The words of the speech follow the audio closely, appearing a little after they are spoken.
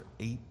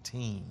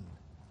18.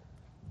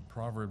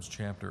 Proverbs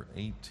chapter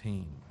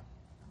 18.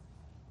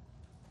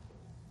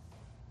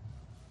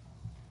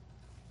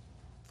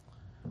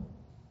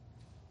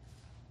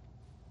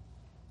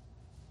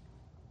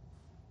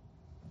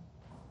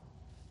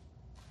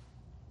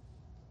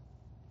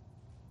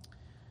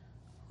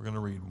 We're going to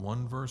read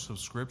one verse of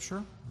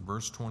Scripture,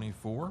 verse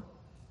 24.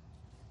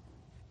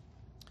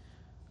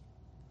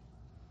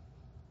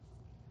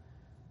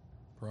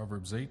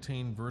 Proverbs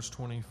 18, verse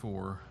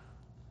 24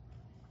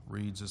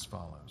 reads as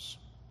follows.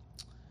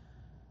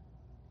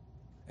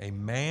 A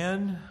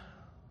man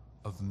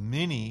of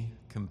many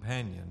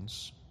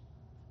companions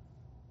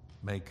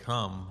may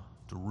come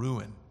to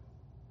ruin,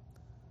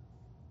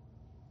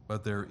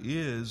 but there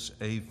is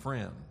a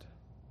friend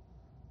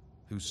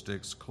who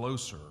sticks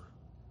closer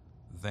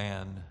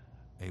than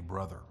a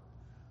brother.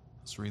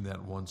 Let's read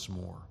that once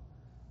more.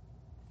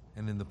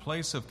 And in the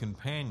place of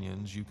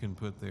companions, you can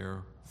put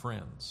there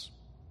friends.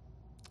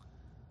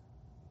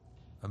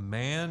 A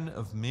man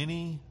of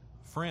many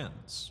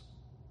friends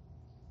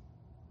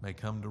may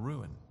come to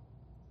ruin,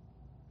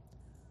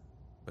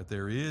 but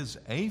there is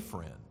a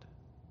friend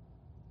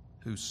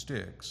who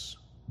sticks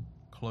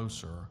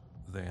closer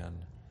than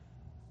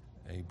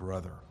a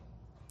brother.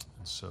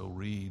 And so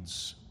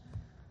reads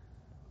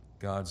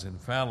God's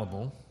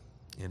infallible,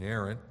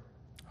 inerrant,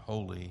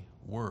 holy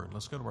word.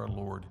 Let's go to our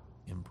Lord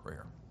in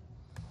prayer.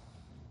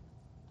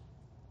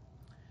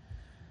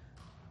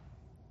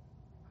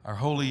 Our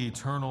holy,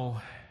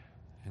 eternal,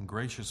 and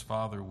gracious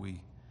Father, we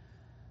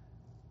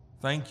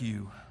thank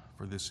you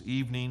for this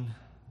evening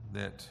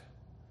that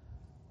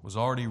was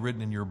already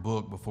written in your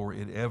book before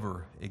it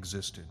ever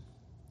existed.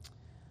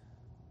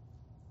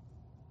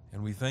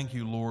 And we thank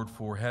you, Lord,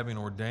 for having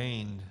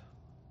ordained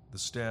the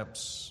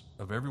steps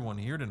of everyone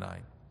here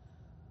tonight,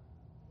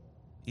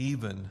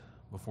 even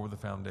before the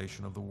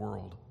foundation of the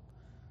world.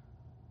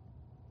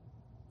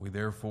 We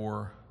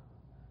therefore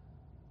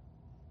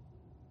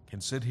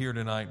can sit here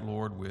tonight,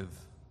 Lord, with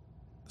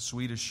the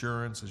sweet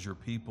assurance as your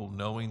people,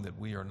 knowing that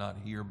we are not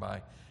here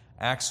by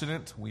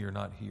accident, we are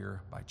not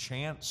here by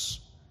chance,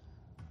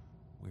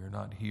 we are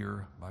not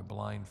here by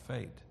blind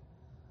fate,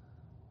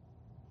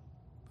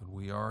 but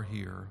we are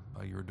here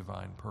by your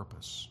divine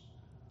purpose.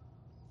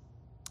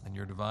 And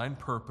your divine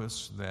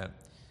purpose that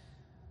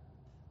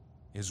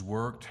is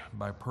worked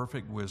by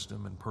perfect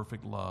wisdom and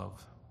perfect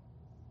love.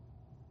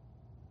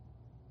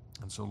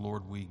 And so,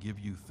 Lord, we give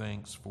you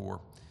thanks for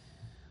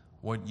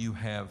what you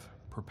have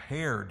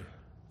prepared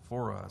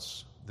for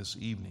us this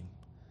evening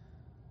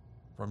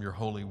from your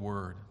holy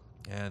word.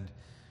 And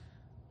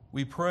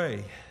we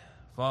pray,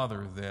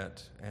 Father,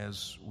 that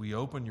as we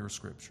open your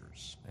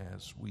scriptures,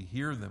 as we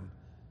hear them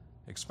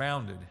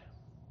expounded,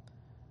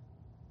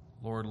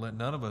 Lord, let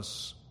none of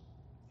us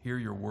hear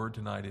your word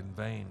tonight in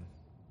vain.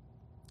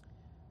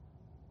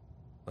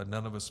 Let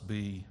none of us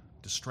be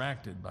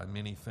distracted by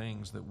many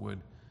things that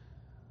would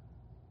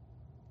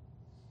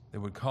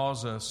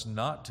cause us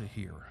not to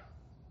hear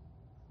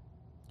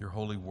your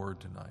holy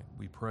word tonight.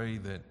 We pray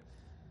that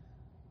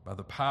by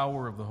the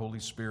power of the Holy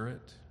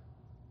Spirit,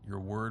 your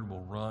word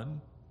will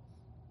run,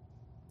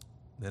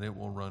 that it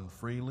will run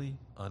freely,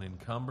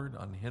 unencumbered,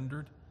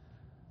 unhindered,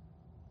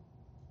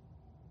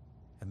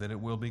 and that it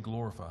will be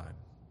glorified.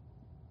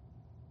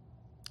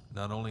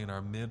 Not only in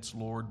our midst,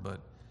 Lord,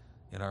 but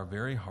in our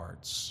very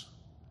hearts.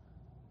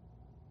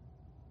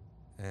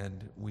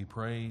 And we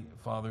pray,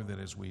 Father, that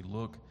as we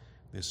look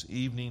this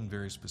evening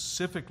very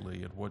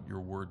specifically at what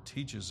your word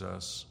teaches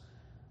us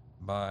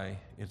by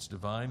its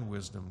divine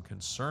wisdom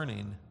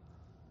concerning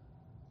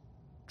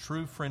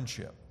true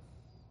friendship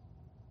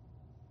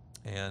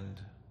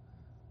and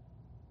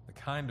the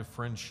kind of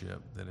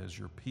friendship that as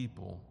your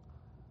people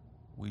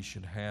we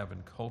should have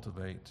and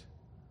cultivate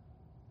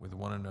with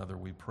one another,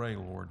 we pray,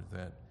 Lord,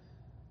 that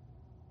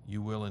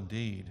you will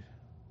indeed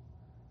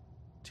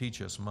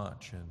teach us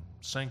much and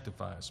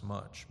sanctify us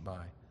much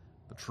by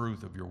the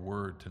truth of your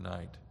word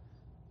tonight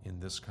in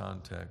this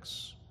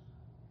context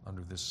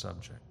under this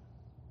subject.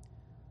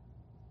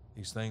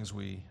 These things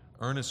we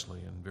earnestly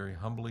and very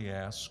humbly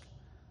ask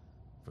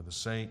for the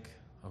sake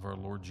of our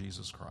Lord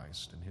Jesus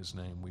Christ. In his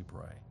name we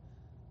pray.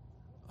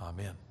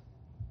 Amen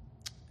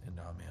and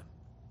amen.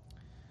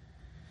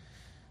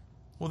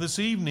 Well, this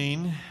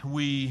evening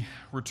we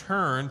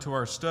return to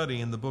our study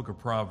in the book of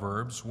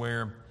Proverbs,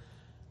 where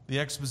the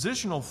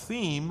expositional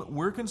theme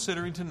we're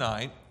considering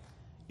tonight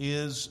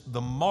is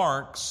the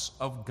marks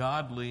of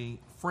godly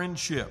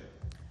friendship.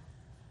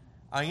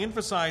 I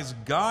emphasize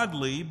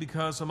godly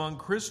because among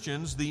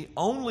Christians, the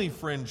only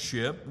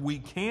friendship we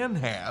can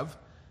have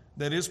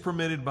that is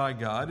permitted by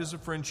God is a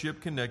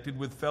friendship connected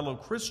with fellow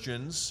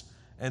Christians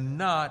and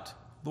not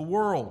the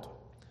world.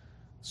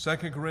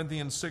 2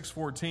 Corinthians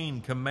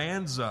 6:14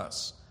 commands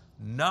us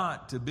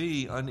not to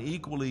be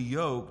unequally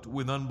yoked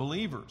with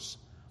unbelievers.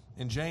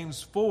 And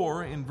James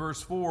 4 in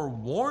verse 4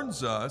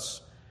 warns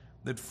us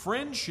that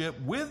friendship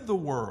with the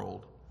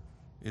world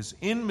is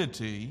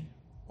enmity,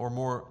 or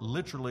more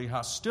literally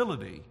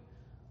hostility,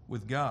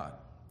 with God.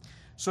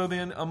 So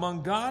then,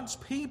 among God's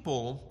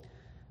people,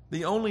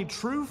 The only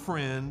true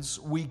friends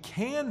we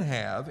can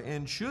have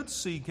and should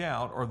seek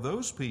out are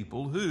those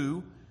people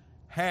who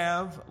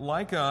have,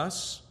 like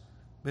us,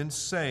 been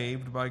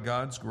saved by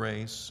God's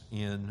grace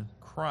in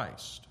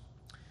Christ.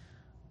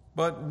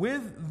 But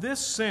with this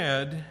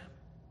said,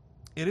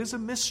 it is a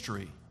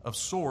mystery of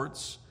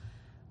sorts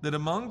that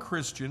among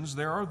Christians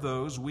there are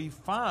those we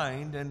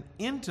find an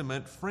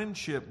intimate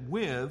friendship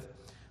with,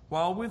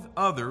 while with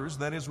others,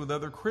 that is, with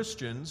other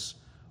Christians,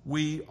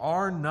 we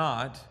are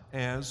not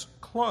as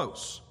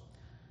close.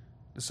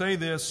 To say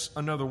this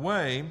another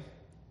way,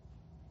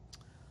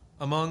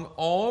 among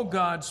all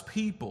God's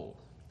people,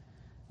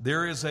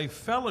 there is a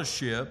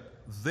fellowship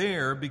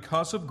there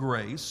because of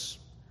grace,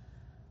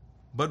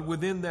 but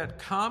within that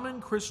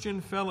common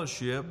Christian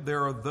fellowship,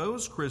 there are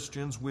those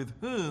Christians with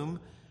whom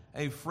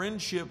a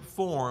friendship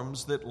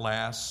forms that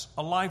lasts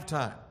a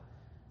lifetime.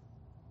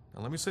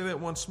 Now, let me say that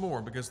once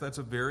more, because that's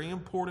a very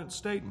important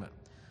statement.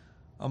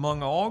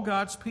 Among all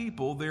God's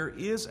people, there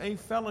is a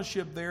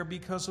fellowship there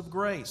because of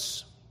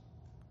grace.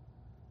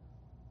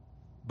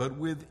 But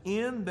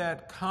within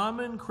that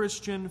common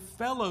Christian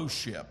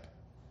fellowship,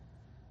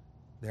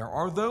 there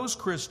are those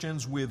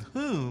Christians with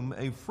whom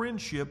a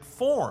friendship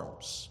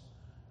forms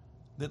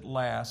that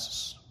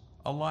lasts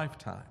a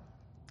lifetime.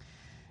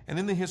 And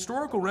in the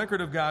historical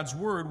record of God's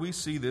Word, we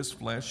see this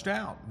fleshed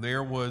out.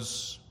 There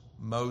was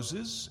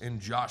Moses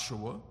and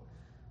Joshua,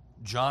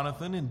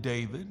 Jonathan and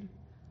David,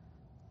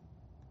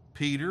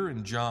 Peter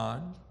and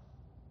John,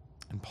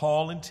 and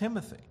Paul and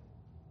Timothy.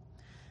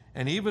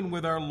 And even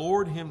with our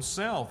Lord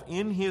himself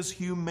in his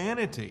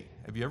humanity.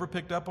 Have you ever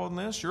picked up on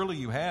this? Surely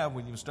you have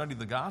when you study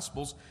the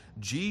Gospels.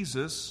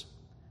 Jesus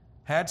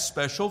had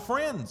special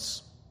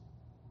friends.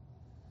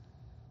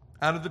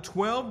 Out of the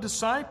 12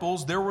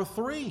 disciples, there were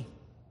 3.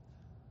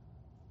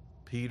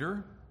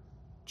 Peter,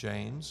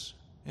 James,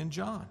 and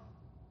John.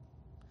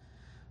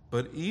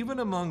 But even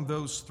among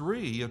those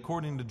 3,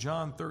 according to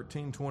John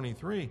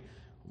 13:23,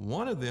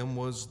 one of them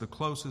was the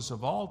closest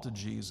of all to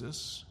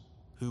Jesus,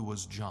 who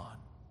was John.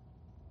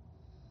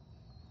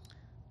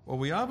 What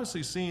we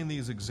obviously see in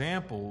these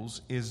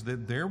examples is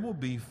that there will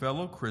be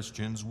fellow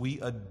Christians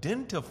we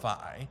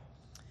identify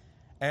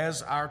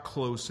as our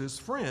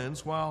closest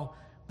friends, while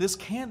this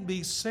can't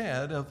be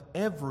said of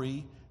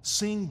every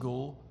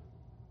single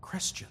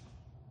Christian.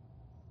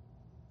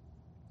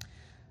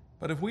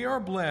 But if we are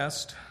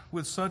blessed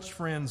with such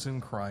friends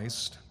in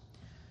Christ,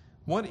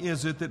 what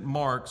is it that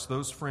marks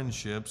those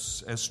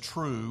friendships as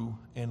true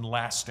and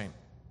lasting?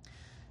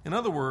 In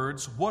other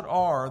words, what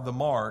are the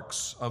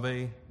marks of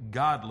a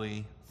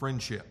godly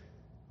friendship?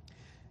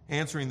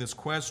 Answering this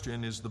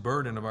question is the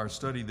burden of our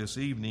study this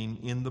evening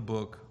in the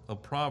book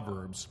of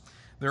Proverbs.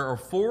 There are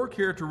 4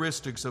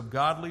 characteristics of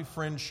godly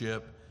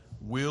friendship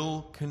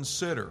we'll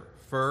consider.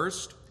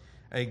 First,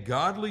 a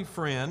godly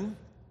friend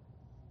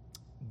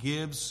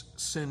gives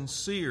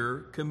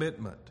sincere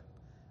commitment.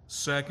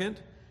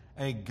 Second,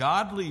 a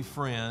godly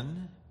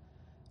friend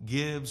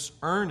gives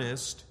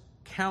earnest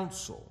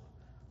counsel.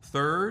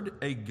 Third,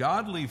 a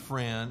godly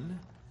friend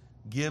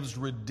gives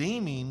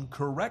redeeming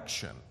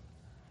correction.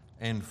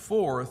 And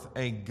fourth,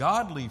 a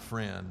godly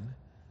friend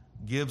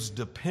gives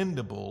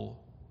dependable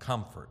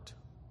comfort.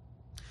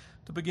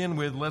 To begin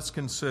with, let's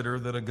consider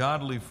that a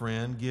godly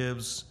friend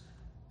gives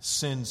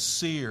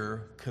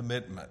sincere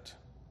commitment.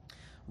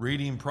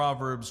 Reading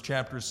Proverbs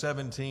chapter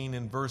 17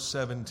 and verse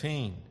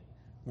 17,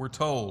 we're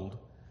told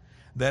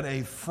that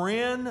a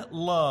friend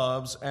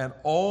loves at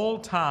all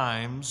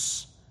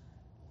times,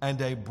 and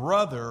a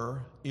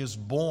brother is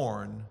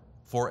born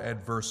for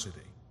adversity.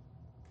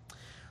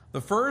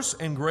 The first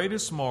and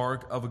greatest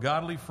mark of a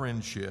godly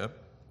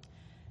friendship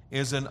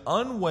is an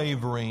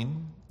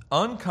unwavering,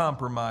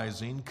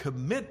 uncompromising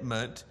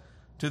commitment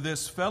to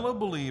this fellow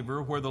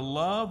believer, where the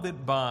love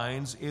that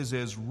binds is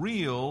as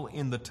real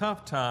in the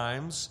tough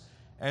times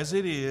as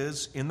it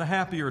is in the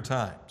happier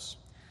times.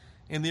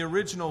 In the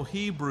original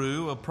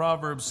Hebrew of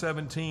Proverbs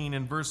 17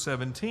 and verse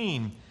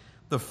 17,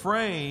 the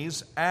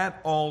phrase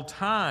 "at all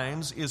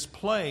times" is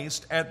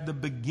placed at the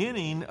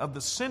beginning of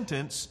the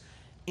sentence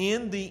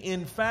in the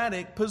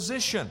emphatic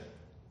position.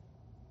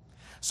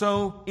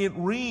 So it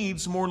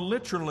reads more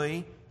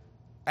literally,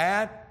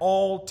 "at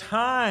all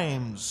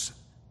times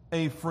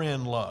a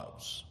friend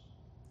loves."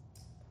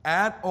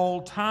 At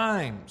all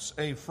times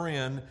a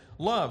friend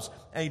loves.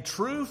 A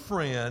true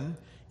friend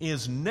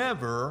is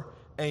never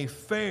a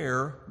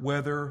fair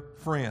weather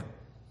friend.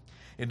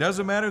 It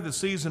doesn't matter the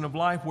season of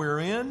life we're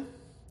in,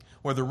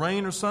 whether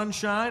rain or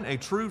sunshine, a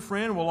true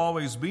friend will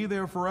always be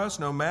there for us,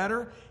 no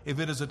matter if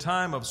it is a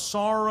time of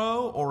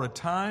sorrow or a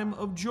time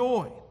of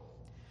joy.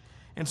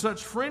 And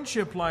such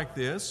friendship like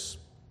this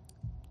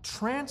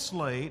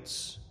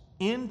translates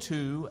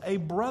into a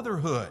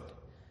brotherhood.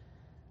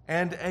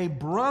 And a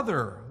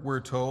brother,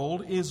 we're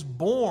told, is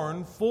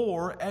born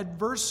for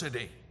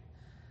adversity.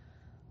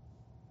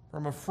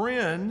 From a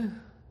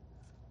friend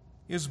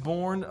is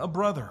born a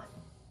brother,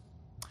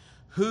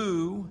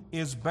 who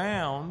is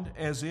bound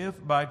as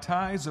if by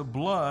ties of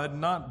blood,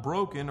 not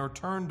broken or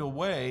turned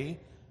away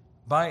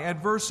by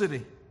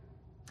adversity.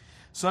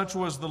 Such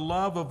was the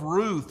love of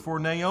Ruth for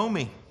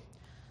Naomi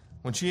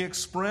when she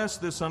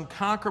expressed this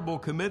unconquerable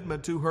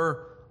commitment to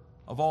her,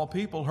 of all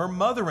people, her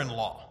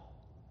mother-in-law.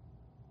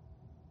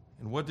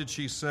 And what did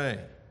she say?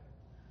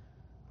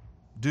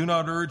 Do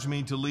not urge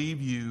me to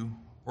leave you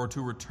or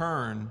to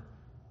return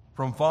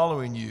from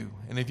following you.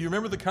 And if you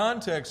remember the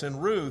context in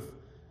Ruth,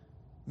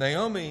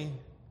 Naomi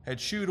had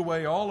shooed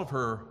away all of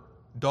her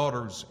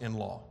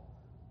daughters-in-law.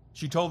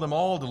 She told them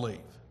all to leave.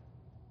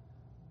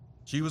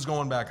 She was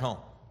going back home.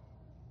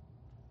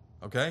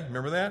 Okay,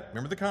 remember that?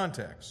 Remember the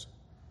context.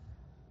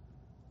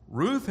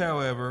 Ruth,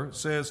 however,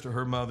 says to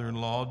her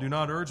mother-in-law, do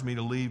not urge me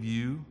to leave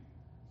you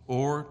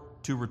or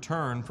to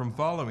return from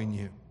following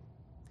you.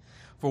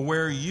 For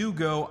where you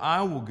go,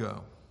 I will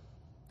go,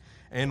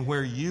 and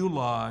where you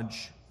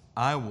lodge,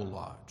 I will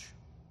lodge.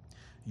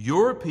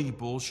 Your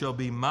people shall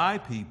be my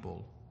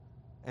people,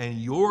 and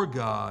your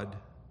God,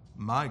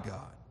 my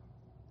God.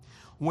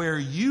 Where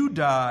you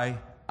die,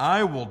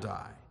 I will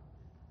die,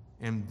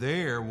 and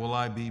there will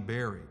I be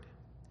buried.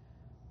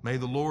 May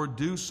the Lord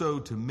do so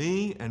to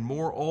me, and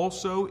more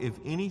also, if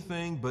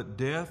anything but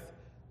death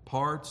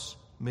parts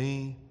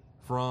me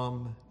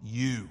from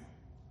you.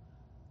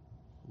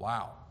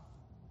 Wow.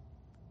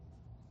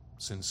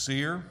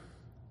 Sincere,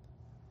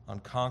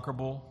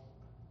 unconquerable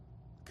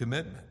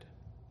commitment.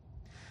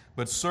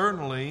 But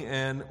certainly,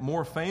 and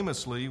more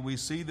famously, we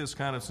see this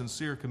kind of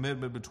sincere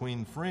commitment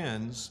between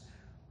friends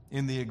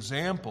in the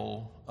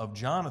example of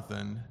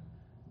Jonathan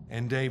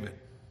and David.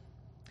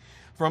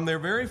 From their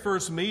very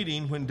first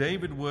meeting, when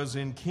David was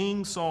in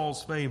King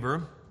Saul's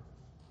favor,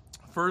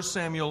 1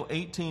 Samuel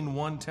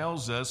 18:1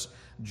 tells us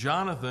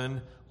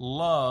Jonathan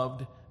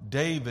loved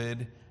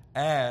David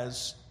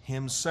as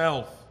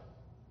himself.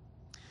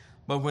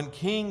 But when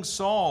King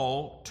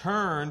Saul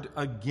turned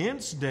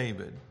against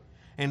David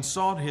and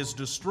sought his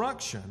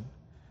destruction,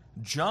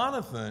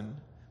 Jonathan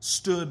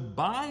stood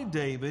by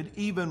David,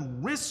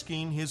 even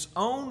risking his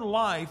own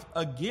life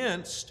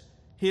against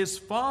his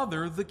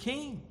father, the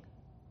king.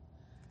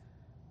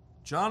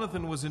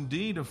 Jonathan was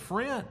indeed a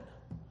friend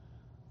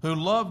who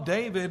loved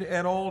David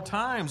at all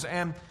times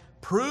and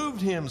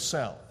proved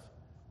himself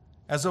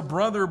as a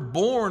brother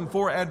born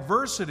for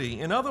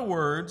adversity. In other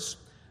words,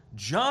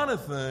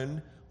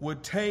 Jonathan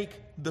would take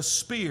the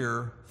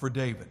spear for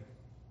David.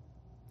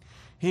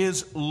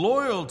 His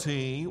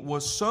loyalty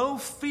was so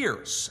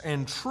fierce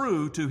and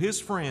true to his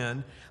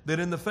friend that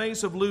in the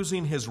face of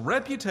losing his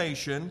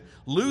reputation,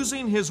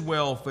 losing his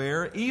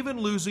welfare, even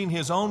losing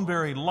his own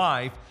very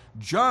life,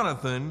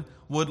 Jonathan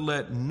would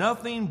let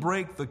nothing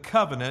break the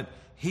covenant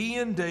he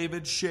and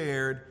David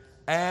shared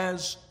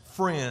as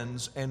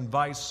friends, and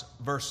vice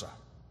versa.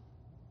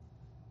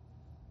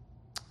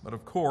 But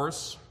of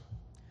course,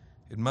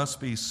 it must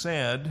be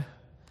said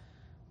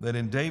that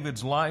in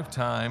David's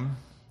lifetime,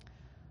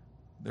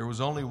 there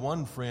was only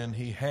one friend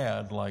he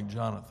had like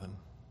Jonathan.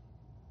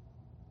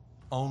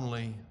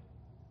 Only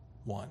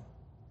one.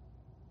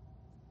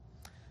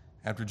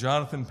 After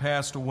Jonathan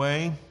passed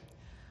away,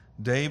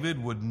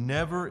 David would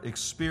never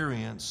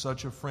experience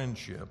such a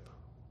friendship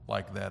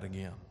like that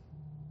again.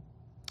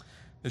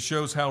 This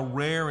shows how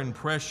rare and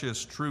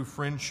precious true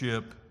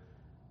friendship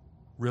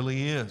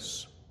really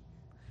is.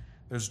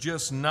 There's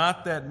just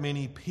not that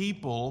many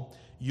people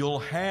you'll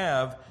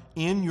have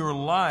in your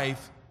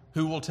life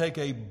who will take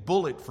a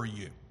bullet for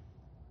you.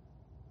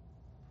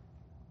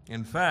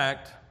 In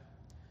fact,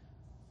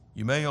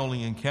 you may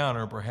only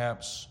encounter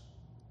perhaps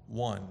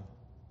one,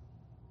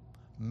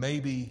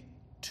 maybe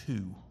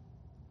two,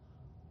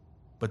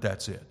 but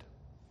that's it.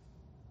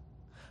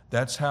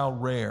 That's how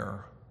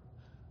rare,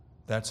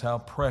 that's how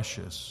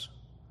precious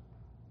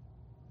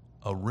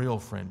a real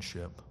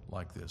friendship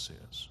like this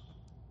is.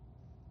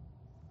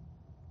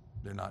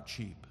 They're not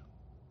cheap.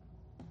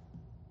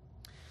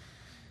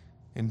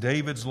 In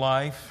David's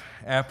life,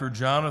 after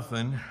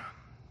Jonathan,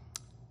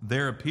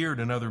 there appeared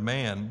another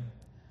man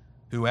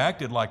who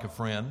acted like a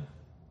friend,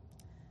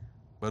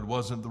 but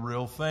wasn't the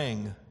real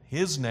thing.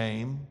 His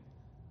name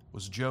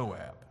was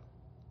Joab.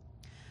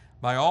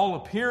 By all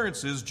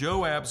appearances,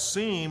 Joab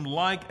seemed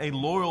like a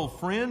loyal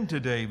friend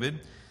to David,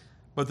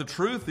 but the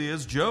truth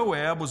is,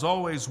 Joab was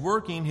always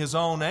working his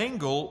own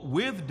angle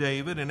with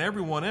David and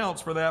everyone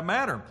else for that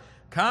matter.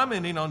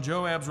 Commenting on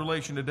Joab's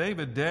relation to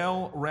David,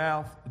 Dale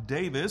Ralph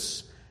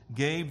Davis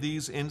gave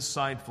these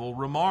insightful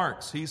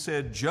remarks. He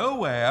said,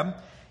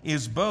 Joab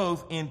is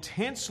both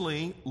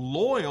intensely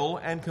loyal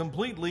and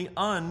completely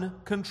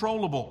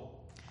uncontrollable.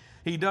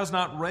 He does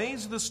not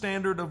raise the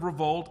standard of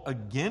revolt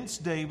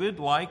against David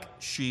like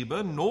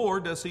Sheba, nor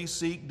does he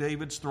seek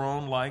David's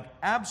throne like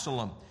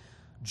Absalom.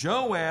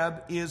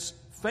 Joab is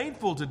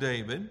faithful to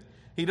David.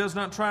 He does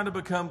not try to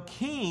become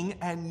king,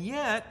 and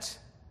yet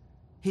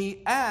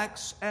he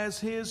acts as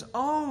his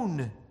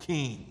own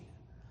king.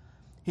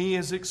 He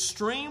is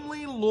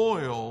extremely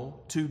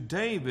loyal to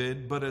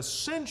David, but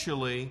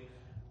essentially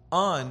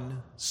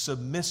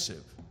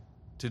unsubmissive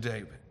to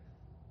David.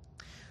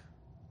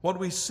 What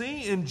we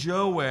see in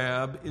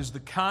Joab is the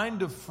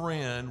kind of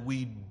friend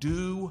we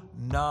do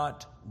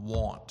not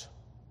want.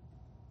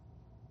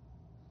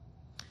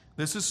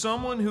 This is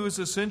someone who is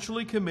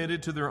essentially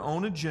committed to their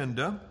own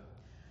agenda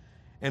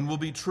and will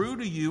be true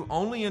to you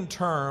only in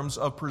terms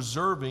of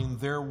preserving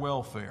their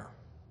welfare.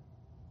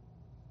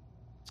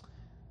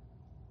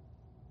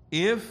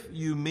 If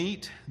you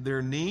meet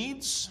their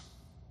needs,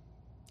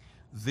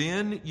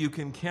 then you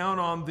can count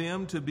on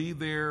them to be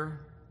there,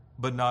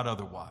 but not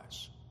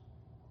otherwise.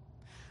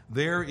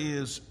 There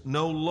is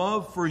no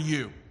love for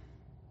you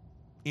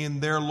in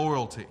their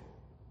loyalty.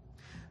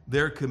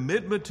 Their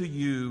commitment to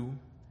you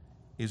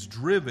is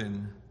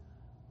driven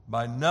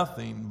by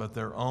nothing but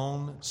their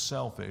own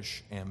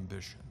selfish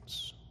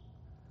ambitions.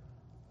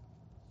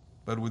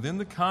 But within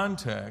the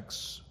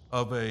context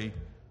of a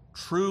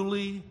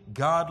truly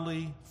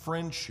godly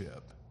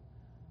friendship,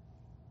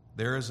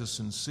 there is a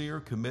sincere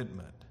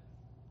commitment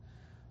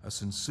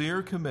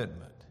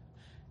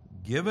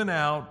given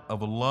out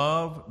of a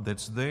love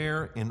that's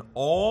there in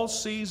all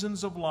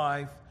seasons of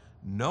life,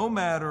 no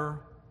matter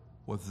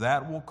what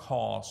that will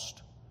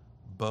cost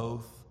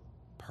both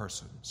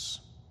persons.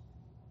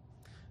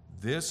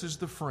 This is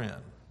the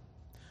friend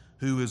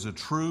who is a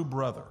true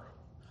brother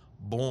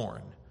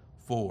born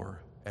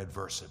for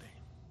adversity.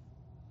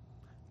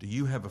 Do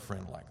you have a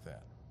friend like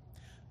that?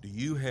 Do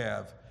you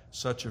have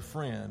such a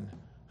friend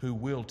who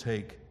will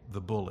take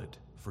the bullet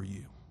for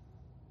you?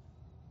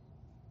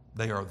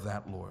 They are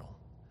that loyal.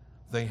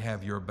 They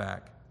have your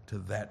back to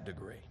that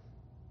degree.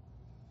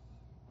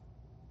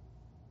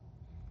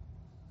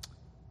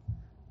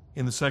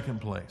 In the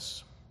second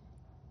place,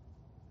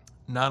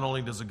 not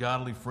only does a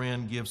godly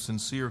friend give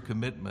sincere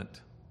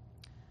commitment,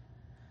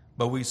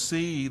 but we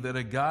see that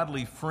a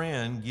godly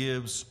friend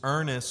gives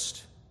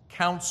earnest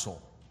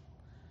counsel.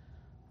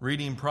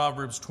 Reading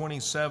Proverbs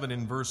 27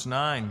 in verse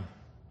 9,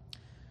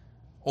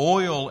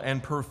 oil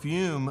and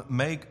perfume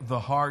make the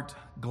heart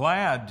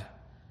glad,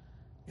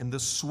 and the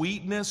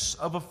sweetness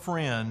of a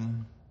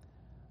friend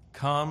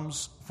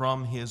comes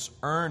from his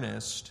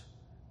earnest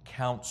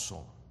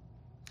counsel.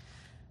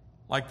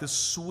 Like the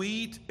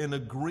sweet and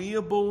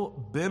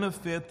agreeable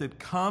benefit that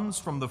comes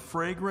from the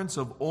fragrance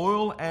of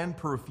oil and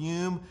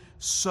perfume,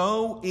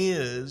 so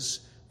is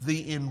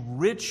the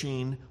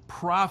enriching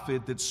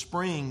profit that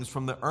springs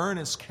from the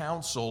earnest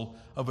counsel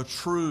of a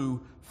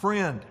true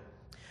friend.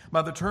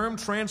 By the term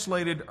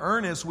translated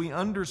earnest, we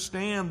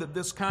understand that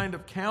this kind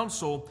of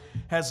counsel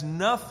has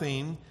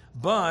nothing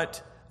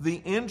but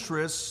the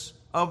interests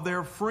of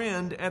their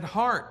friend at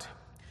heart.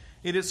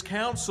 It is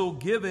counsel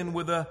given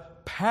with a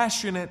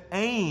passionate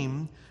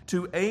aim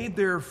to aid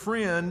their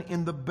friend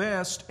in the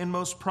best and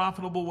most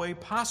profitable way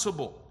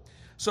possible.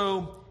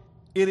 So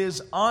it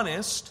is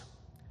honest,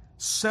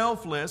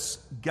 selfless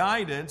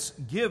guidance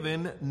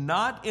given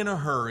not in a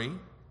hurry,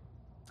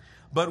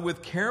 but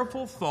with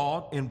careful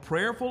thought and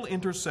prayerful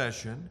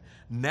intercession,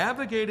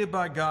 navigated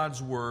by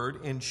God's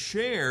Word and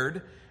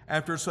shared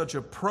after such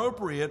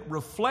appropriate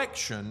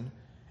reflection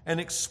and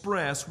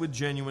expressed with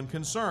genuine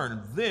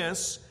concern.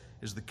 This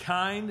is the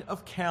kind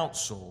of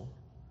counsel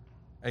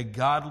a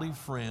godly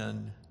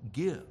friend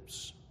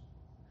gives.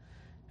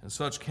 And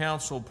such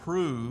counsel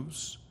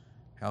proves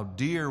how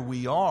dear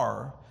we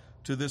are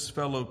to this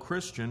fellow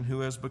Christian who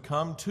has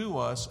become to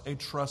us a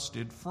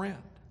trusted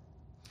friend.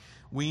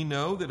 We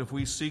know that if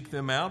we seek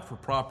them out for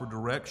proper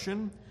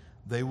direction,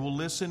 they will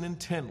listen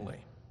intently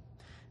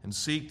and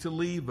seek to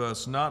leave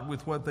us not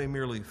with what they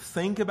merely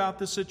think about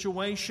the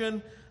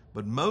situation,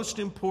 but most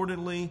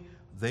importantly,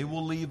 they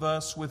will leave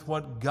us with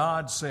what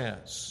God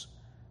says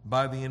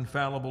by the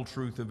infallible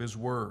truth of His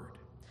Word.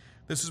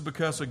 This is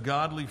because a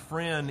godly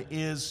friend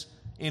is,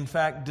 in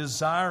fact,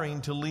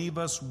 desiring to leave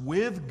us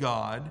with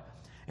God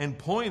and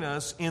point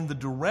us in the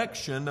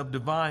direction of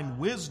divine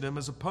wisdom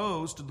as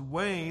opposed to the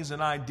ways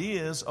and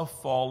ideas of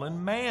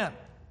fallen man.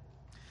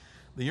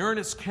 The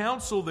earnest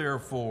counsel,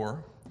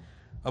 therefore,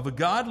 of a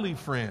godly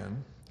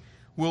friend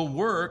will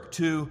work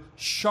to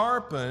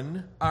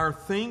sharpen our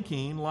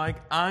thinking like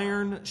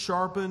iron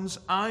sharpens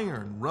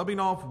iron, rubbing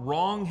off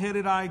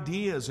wrong-headed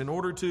ideas in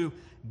order to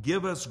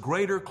give us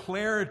greater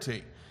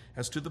clarity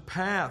as to the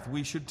path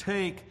we should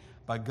take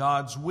by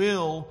God's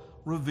will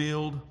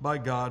revealed by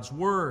God's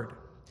Word.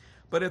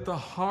 But at the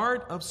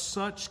heart of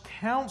such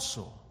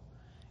counsel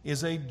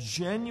is a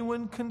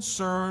genuine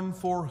concern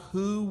for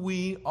who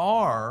we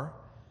are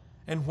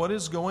and what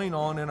is going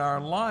on in our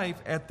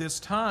life at this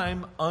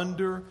time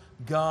under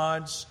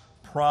God's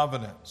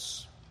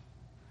providence.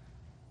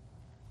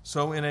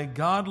 So in a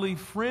godly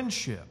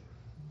friendship,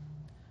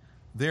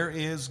 there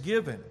is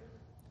given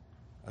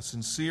a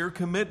sincere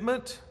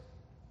commitment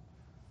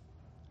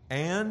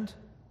and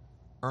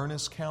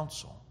earnest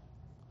counsel,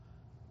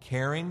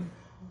 caring,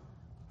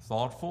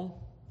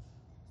 thoughtful,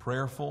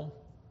 prayerful,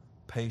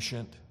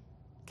 patient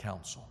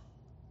counsel.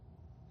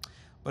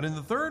 But in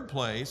the third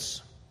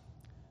place,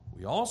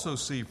 we also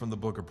see from the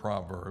book of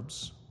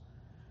Proverbs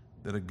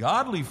that a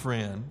godly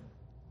friend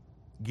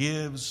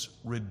gives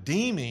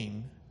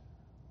redeeming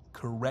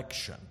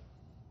correction.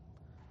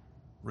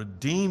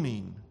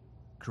 Redeeming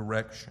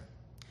correction.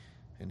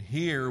 And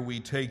here we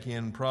take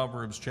in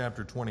Proverbs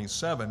chapter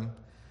 27,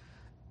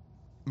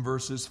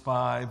 verses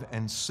 5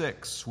 and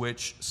 6,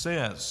 which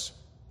says,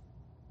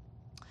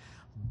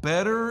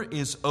 Better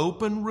is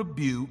open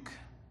rebuke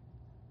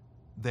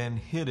than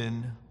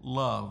hidden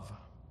love.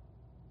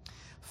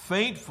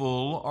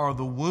 Faithful are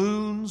the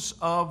wounds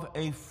of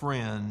a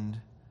friend.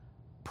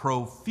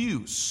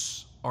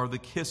 Profuse are the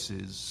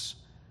kisses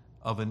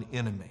of an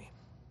enemy.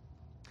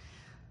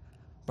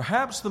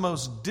 Perhaps the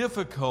most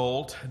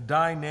difficult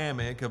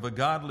dynamic of a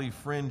godly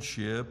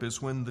friendship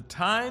is when the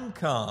time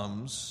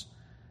comes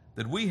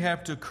that we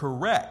have to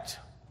correct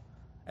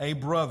a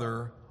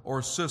brother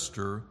or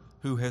sister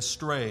who has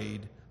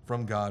strayed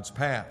from God's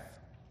path.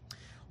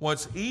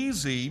 What's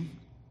easy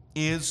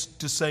is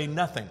to say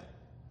nothing.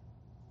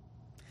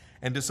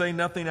 And to say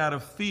nothing out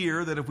of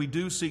fear that if we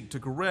do seek to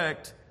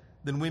correct,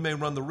 then we may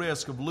run the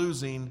risk of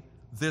losing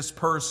this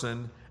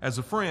person as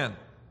a friend.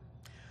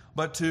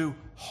 But to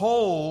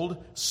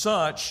hold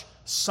such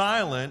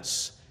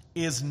silence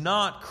is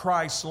not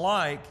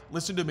Christ-like.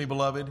 Listen to me,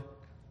 beloved.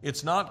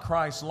 It's not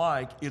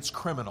Christ-like, it's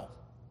criminal.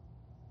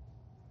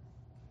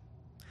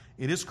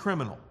 It is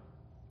criminal.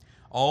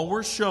 All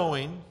we're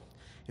showing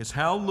is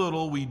how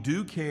little we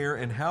do care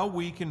and how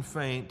weak and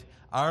faint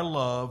our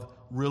love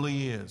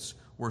really is.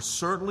 We're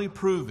certainly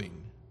proving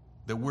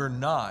that we're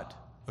not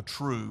a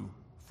true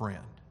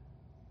friend.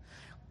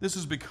 This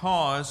is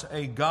because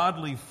a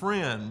godly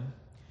friend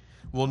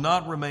will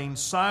not remain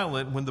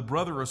silent when the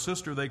brother or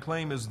sister they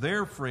claim as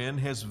their friend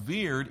has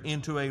veered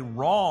into a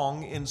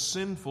wrong and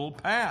sinful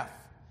path.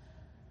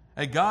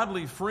 A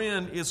godly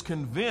friend is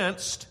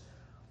convinced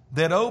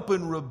that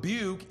open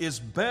rebuke is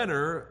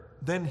better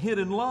than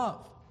hidden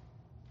love.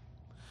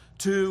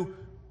 To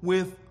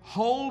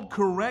withhold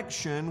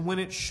correction when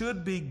it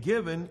should be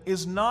given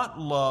is not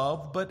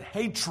love, but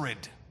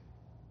hatred.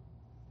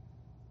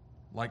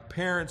 Like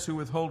parents who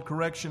withhold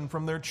correction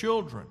from their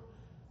children,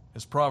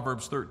 as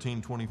Proverbs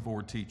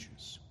 13:24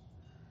 teaches.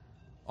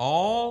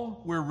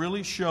 All we're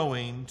really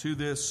showing to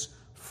this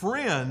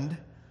friend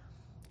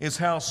is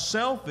how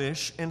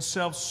selfish and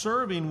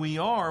self-serving we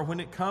are when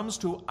it comes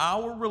to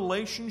our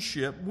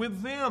relationship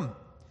with them.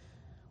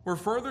 We're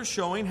further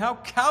showing how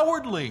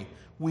cowardly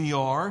we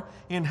are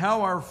in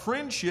how our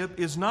friendship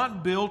is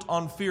not built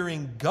on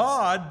fearing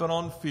God, but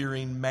on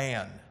fearing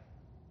man.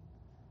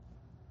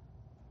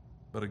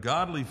 But a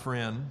godly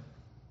friend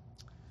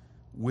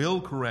will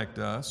correct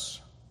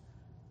us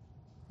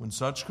when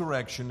such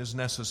correction is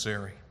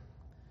necessary.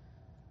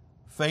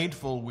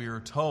 Faithful, we are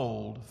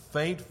told,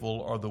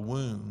 faithful are the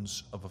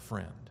wounds of a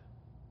friend.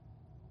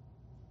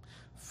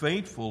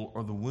 Faithful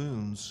are the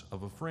wounds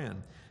of a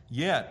friend.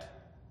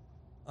 Yet,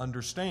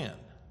 understand,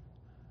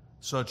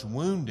 such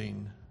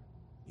wounding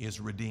is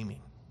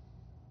redeeming.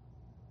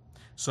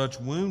 Such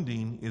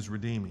wounding is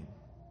redeeming.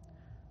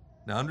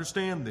 Now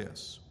understand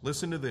this.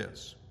 Listen to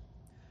this.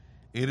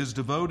 It is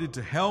devoted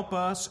to help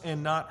us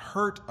and not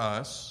hurt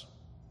us.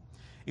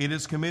 It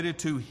is committed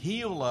to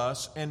heal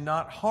us and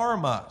not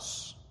harm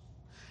us.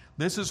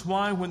 This is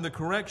why when the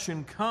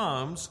correction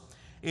comes,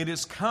 it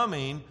is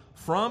coming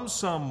from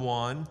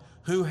someone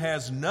who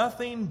has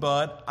nothing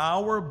but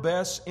our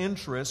best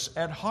interests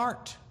at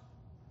heart.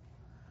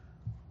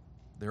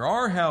 There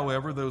are,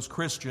 however, those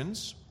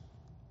Christians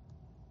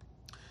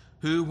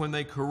who, when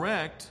they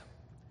correct,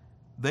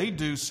 they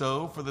do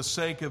so for the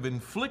sake of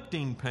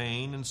inflicting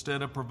pain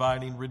instead of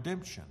providing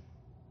redemption.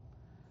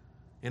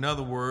 In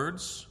other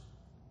words,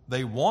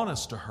 they want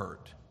us to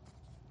hurt.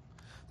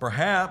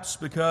 Perhaps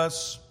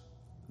because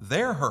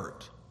they're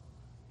hurt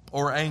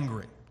or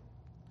angry.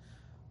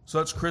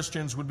 Such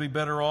Christians would be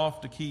better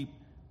off to keep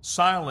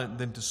silent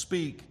than to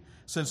speak,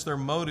 since their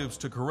motives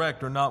to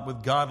correct are not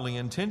with godly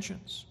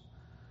intentions.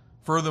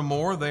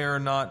 Furthermore, they are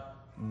not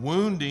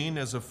wounding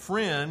as a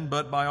friend,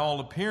 but by all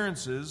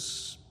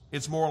appearances,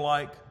 it's more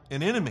like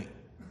an enemy.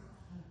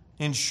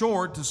 In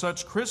short, to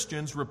such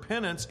Christians,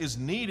 repentance is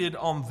needed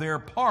on their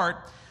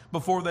part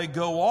before they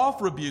go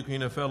off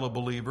rebuking a fellow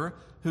believer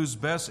whose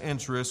best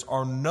interests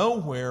are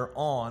nowhere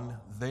on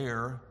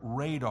their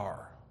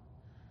radar.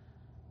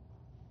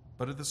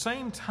 But at the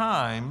same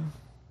time,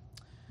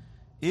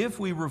 if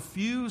we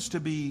refuse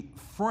to be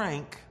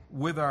frank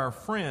with our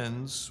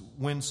friends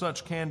when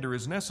such candor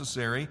is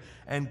necessary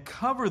and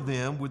cover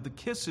them with the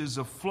kisses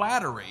of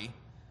flattery,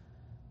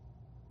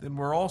 then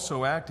we're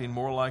also acting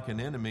more like an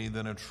enemy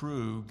than a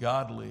true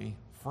godly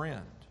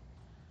friend.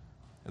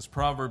 As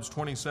Proverbs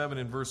 27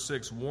 and verse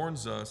 6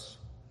 warns us,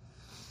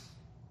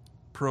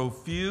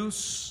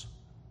 profuse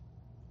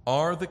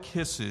are the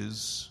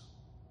kisses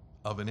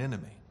of an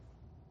enemy.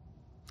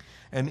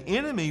 An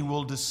enemy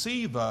will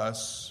deceive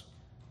us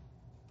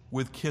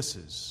with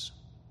kisses,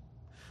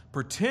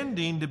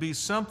 pretending to be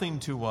something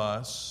to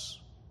us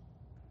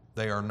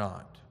they are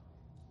not.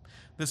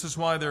 This is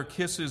why their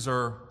kisses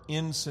are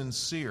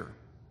insincere,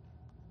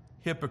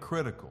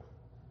 hypocritical,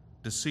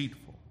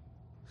 deceitful.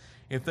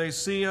 If they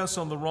see us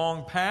on the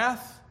wrong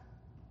path,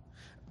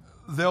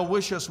 they'll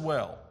wish us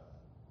well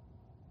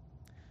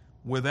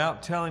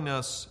without telling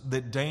us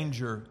that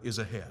danger is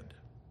ahead.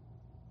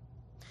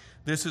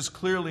 This is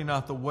clearly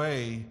not the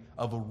way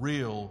of a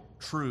real,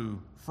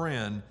 true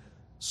friend,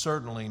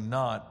 certainly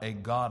not a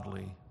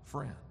godly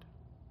friend.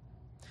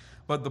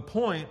 But the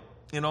point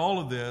in all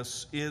of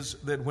this is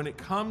that when it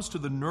comes to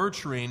the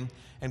nurturing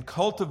and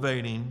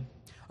cultivating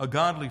a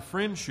godly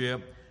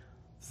friendship,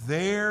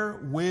 there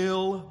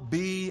will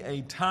be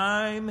a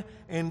time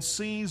and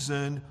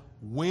season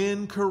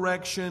when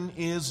correction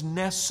is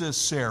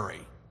necessary.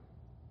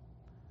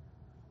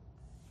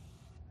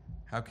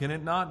 How can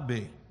it not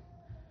be?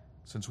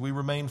 Since we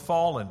remain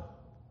fallen,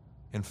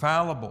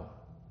 infallible,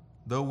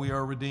 though we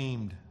are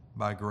redeemed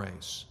by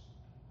grace.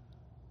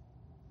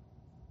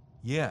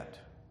 Yet,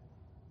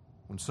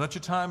 when such a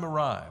time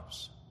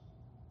arrives,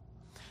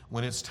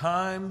 when it's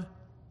time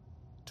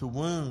to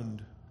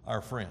wound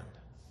our friend,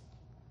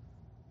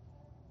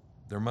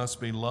 there must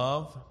be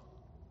love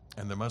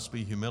and there must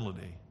be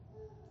humility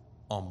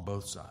on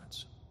both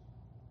sides.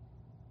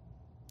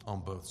 On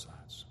both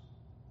sides.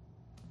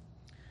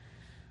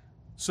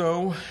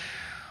 So,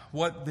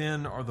 what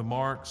then are the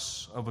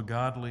marks of a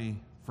godly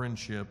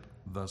friendship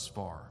thus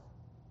far?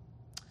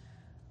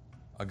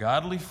 A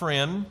godly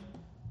friend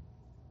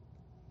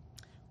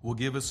will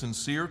give a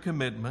sincere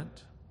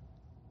commitment.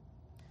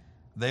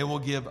 They will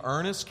give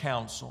earnest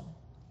counsel.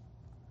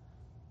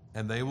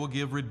 And they will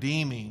give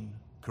redeeming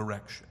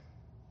correction.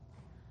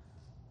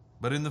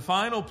 But in the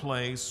final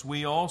place,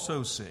 we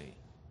also see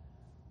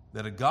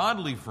that a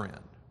godly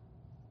friend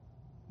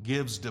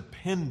gives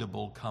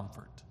dependable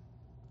comfort.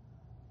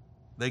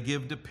 They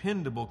give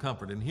dependable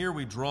comfort. And here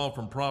we draw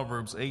from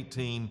Proverbs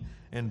 18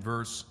 and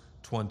verse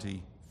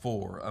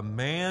 24. A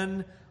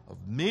man of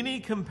many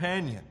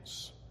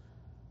companions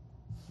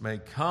may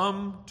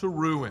come to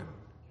ruin,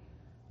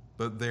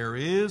 but there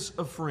is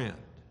a friend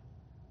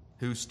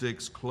who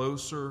sticks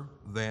closer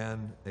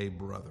than a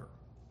brother.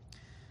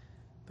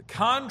 The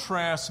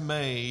contrast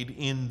made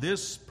in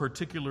this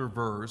particular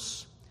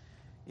verse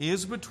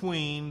is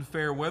between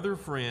fair weather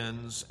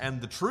friends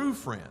and the true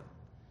friend,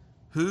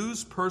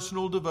 whose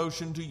personal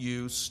devotion to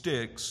you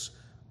sticks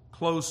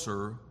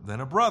closer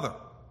than a brother.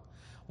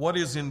 What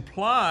is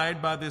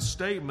implied by this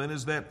statement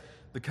is that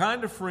the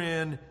kind of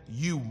friend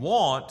you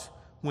want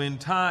when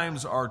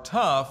times are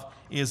tough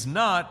is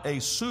not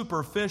a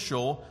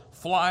superficial,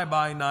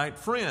 fly-by-night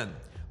friend,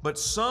 but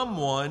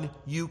someone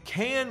you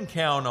can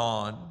count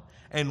on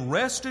and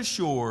rest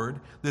assured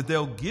that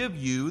they'll give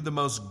you the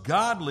most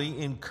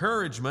godly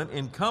encouragement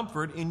and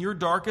comfort in your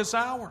darkest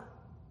hour.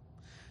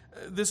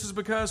 This is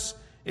because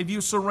if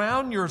you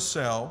surround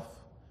yourself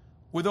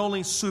with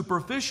only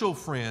superficial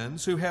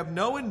friends who have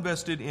no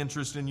invested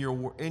interest in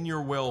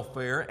your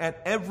welfare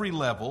at every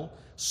level,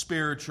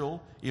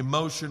 spiritual,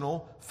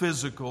 emotional,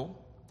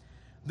 physical,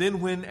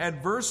 then when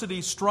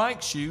adversity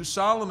strikes you,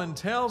 Solomon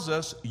tells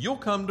us, you'll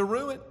come to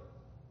ruin.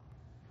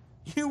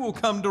 You will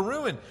come to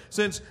ruin,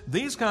 since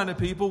these kind of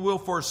people will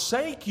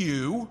forsake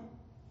you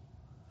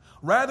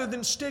rather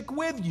than stick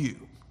with you.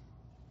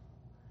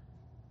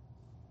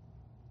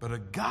 But a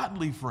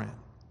godly friend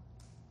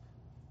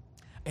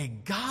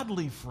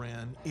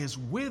is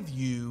with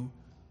you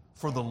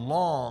for the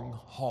long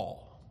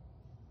haul.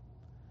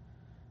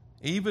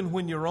 Even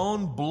when your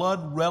own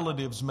blood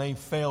relatives may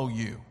fail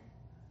you,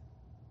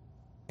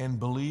 and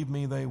believe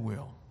me, they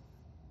will.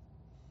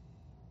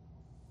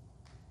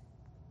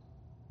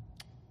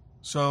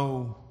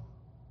 So,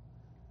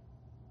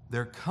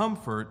 their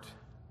comfort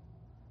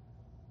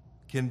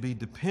can be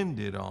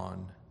depended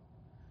on.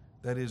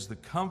 That is, the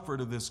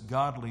comfort of this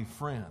godly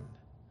friend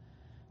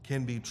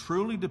can be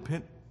truly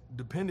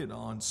depended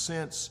on,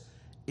 since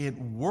it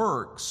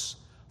works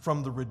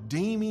from the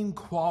redeeming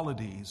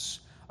qualities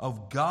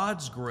of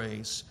God's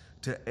grace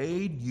to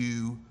aid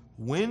you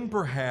when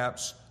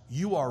perhaps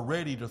you are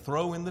ready to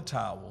throw in the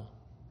towel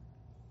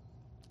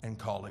and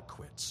call it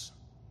quits.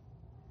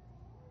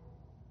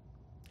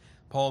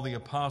 Paul the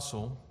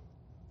Apostle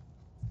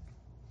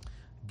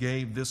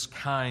gave this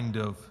kind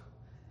of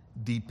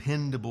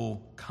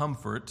dependable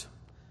comfort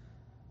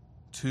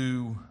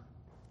to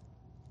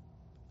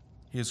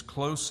his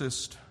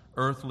closest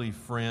earthly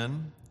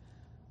friend,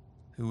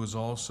 who was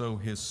also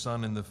his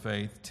son in the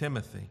faith,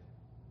 Timothy.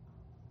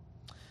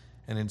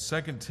 And in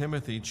 2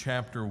 Timothy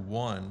chapter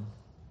 1,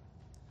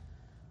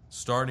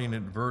 starting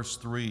at verse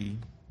 3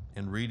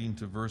 and reading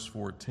to verse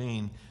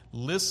 14,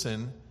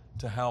 listen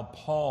to how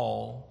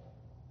Paul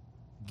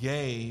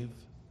gave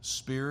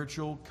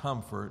spiritual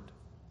comfort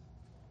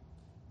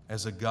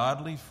as a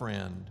godly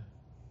friend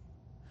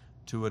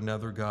to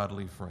another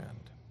godly friend.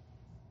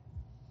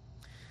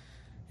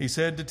 He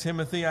said to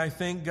Timothy, I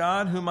thank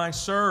God whom I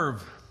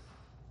serve,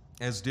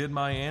 as did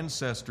my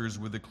ancestors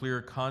with a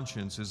clear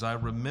conscience, as I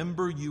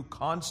remember you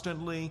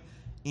constantly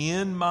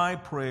in my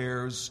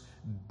prayers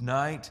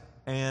night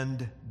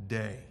and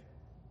day.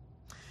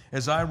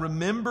 As I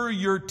remember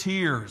your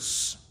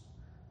tears,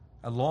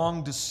 I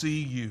long to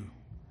see you,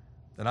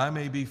 that I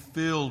may be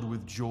filled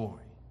with joy.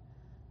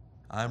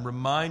 I am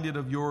reminded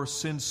of your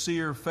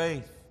sincere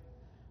faith,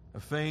 a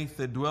faith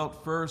that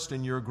dwelt first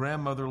in your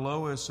grandmother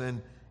Lois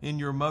and in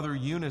your mother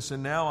Eunice,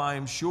 and now I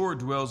am sure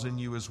dwells in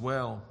you as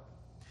well.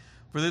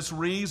 For this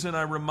reason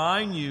I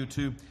remind you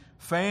to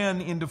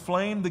fan into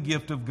flame the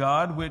gift of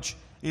God which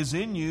is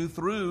in you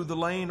through the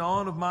laying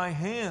on of my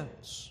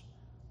hands.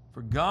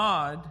 For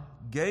God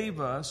gave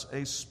us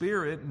a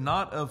spirit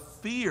not of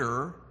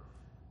fear,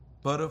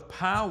 but of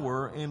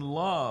power and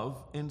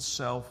love and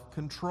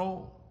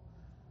self-control.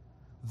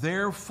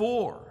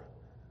 Therefore,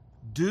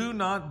 do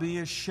not be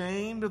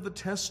ashamed of the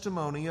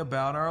testimony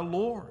about our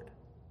Lord,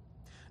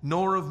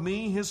 nor of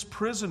me, his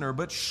prisoner,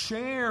 but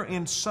share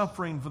in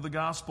suffering for the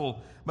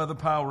gospel by the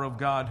power of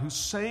God, who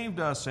saved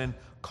us and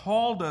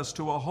called us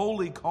to a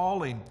holy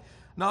calling,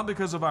 not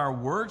because of our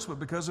works, but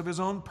because of his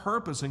own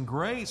purpose and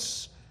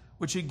grace,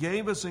 which he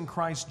gave us in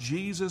Christ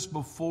Jesus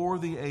before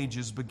the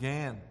ages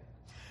began,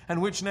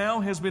 and which now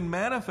has been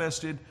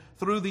manifested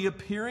through the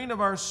appearing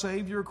of our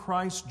Savior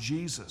Christ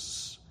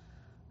Jesus,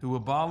 who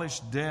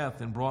abolished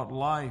death and brought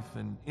life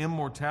and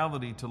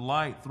immortality to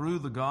light through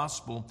the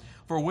gospel,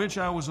 for which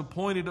I was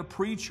appointed a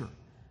preacher,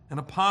 an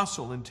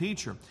apostle, and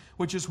teacher,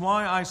 which is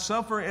why I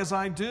suffer as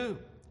I do.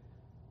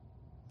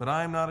 But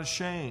I am not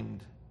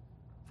ashamed,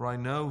 for I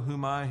know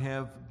whom I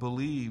have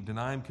believed, and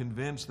I am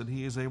convinced that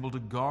he is able to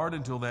guard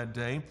until that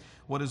day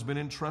what has been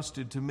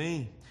entrusted to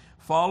me.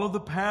 Follow the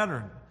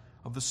pattern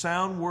of the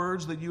sound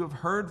words that you have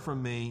heard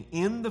from me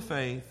in the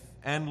faith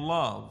and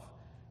love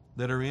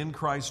that are in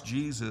Christ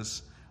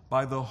Jesus.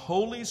 By the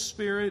Holy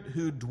Spirit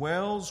who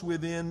dwells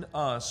within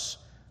us,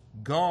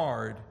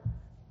 guard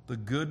the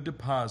good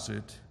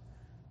deposit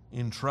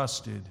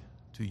entrusted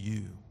to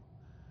you.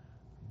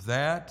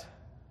 That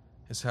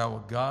is how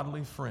a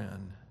godly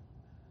friend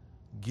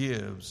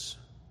gives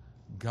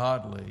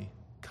godly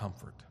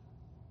comfort.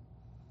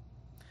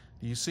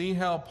 Do you see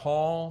how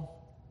Paul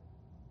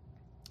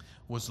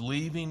was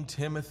leaving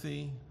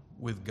Timothy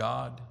with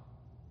God?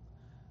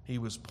 He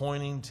was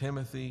pointing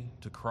Timothy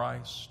to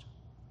Christ.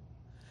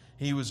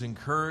 He was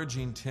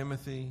encouraging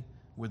Timothy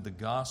with the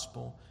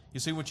gospel.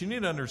 You see, what you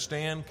need to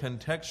understand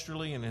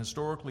contextually and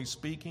historically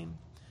speaking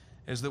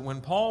is that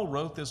when Paul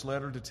wrote this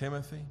letter to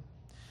Timothy,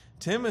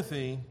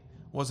 Timothy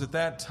was at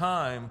that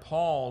time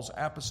Paul's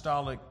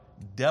apostolic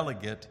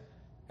delegate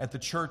at the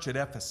church at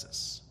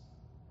Ephesus.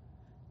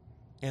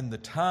 And the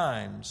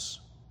times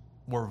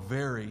were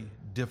very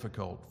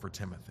difficult for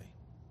Timothy.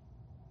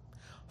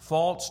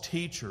 False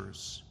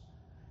teachers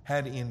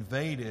had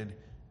invaded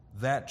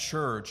that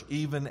church,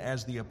 even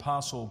as the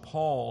Apostle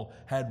Paul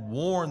had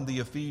warned the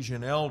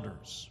Ephesian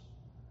elders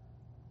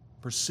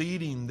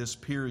preceding this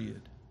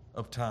period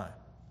of time.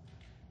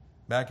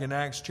 Back in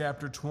Acts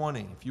chapter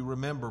 20, if you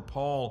remember,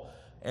 Paul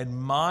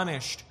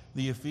admonished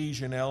the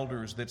Ephesian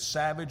elders that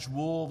savage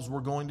wolves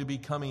were going to be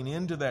coming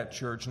into that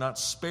church, not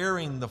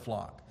sparing the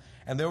flock.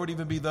 And there would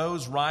even be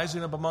those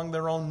rising up among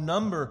their own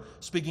number,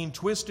 speaking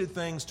twisted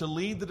things to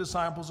lead the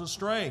disciples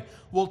astray.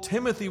 Well,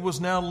 Timothy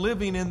was now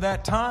living in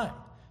that time.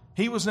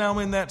 He was now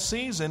in that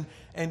season,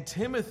 and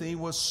Timothy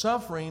was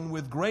suffering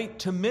with great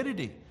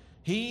timidity.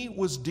 He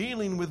was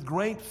dealing with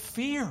great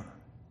fear.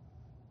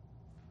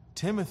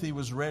 Timothy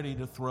was ready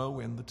to throw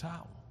in the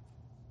towel.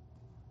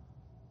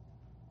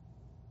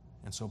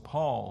 And so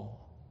Paul,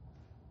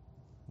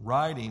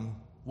 writing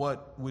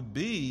what would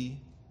be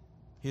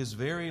his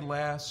very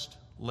last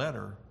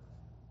letter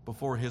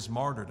before his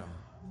martyrdom,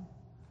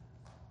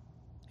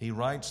 he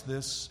writes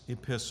this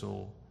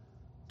epistle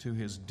to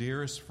his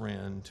dearest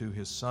friend, to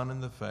his son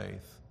in the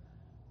faith,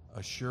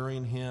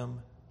 assuring him,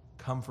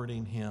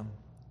 comforting him,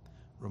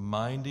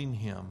 reminding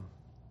him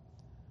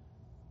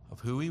of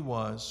who he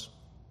was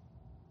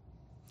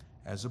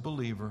as a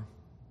believer,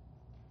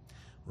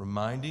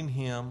 reminding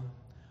him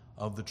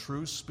of the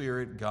true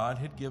spirit God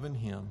had given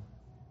him,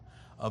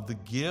 of the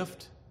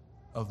gift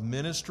of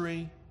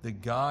ministry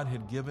that God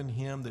had given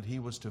him that he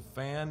was to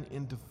fan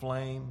into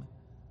flame,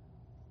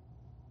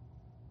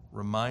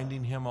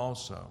 reminding him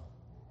also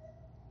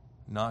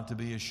not to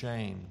be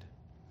ashamed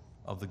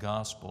of the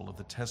gospel, of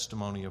the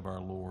testimony of our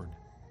Lord.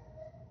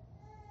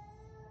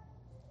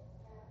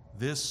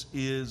 This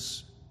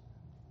is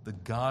the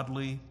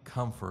godly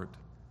comfort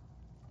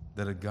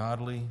that a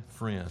godly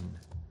friend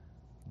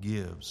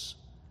gives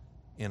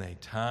in a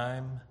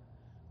time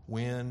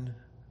when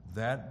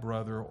that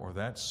brother or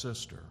that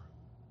sister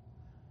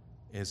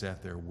is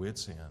at their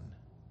wits' end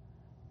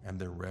and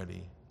they're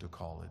ready to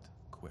call it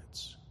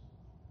quits.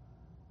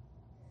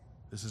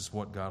 This is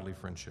what godly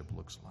friendship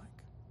looks like.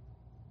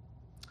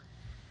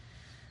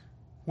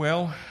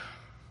 Well,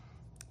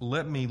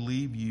 let me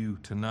leave you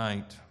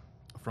tonight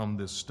from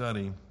this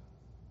study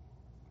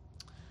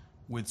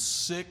with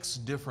 6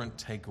 different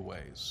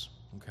takeaways,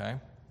 okay?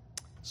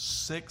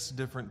 6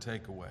 different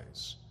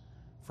takeaways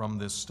from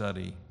this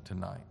study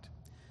tonight.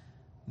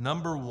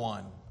 Number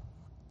 1,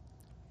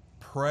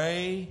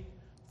 pray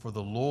for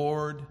the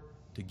Lord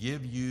to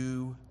give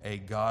you a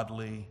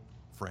godly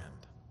friend.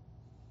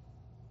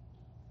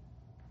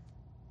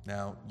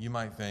 Now, you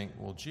might think,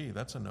 well, gee,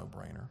 that's a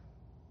no-brainer.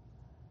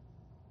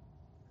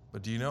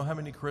 But do you know how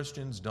many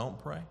Christians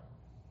don't pray?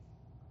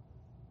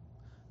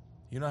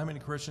 You know how many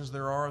Christians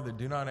there are that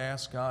do not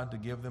ask God to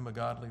give them a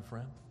godly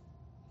friend?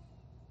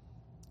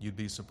 You'd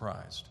be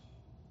surprised.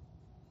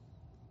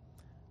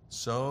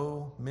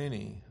 So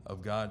many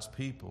of God's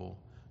people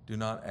do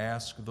not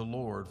ask the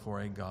Lord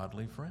for a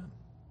godly friend.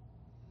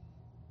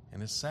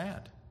 And it's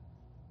sad.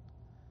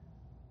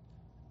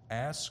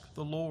 Ask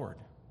the Lord.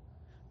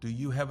 Do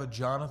you have a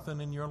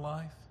Jonathan in your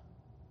life?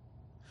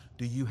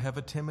 Do you have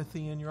a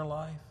Timothy in your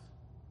life?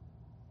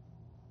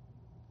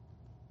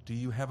 Do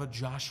you have a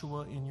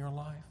Joshua in your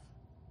life?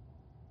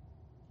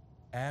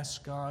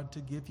 Ask God to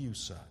give you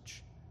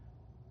such.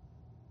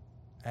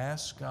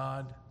 Ask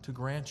God to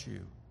grant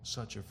you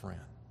such a friend.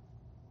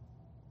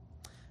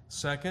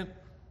 Second,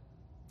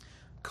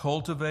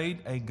 cultivate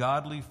a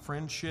godly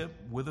friendship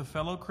with a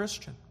fellow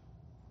Christian.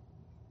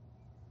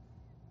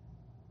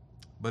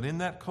 But in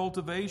that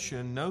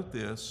cultivation, note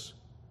this,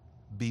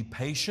 be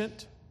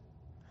patient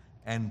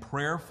and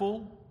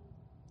prayerful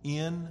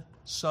in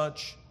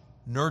such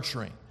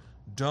nurturing.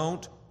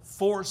 Don't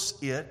force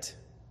it.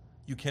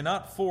 You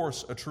cannot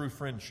force a true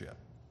friendship.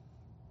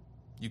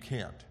 You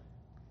can't.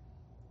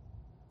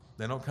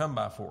 They don't come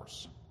by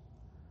force.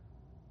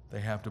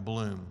 They have to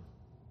bloom.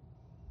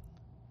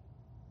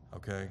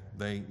 Okay?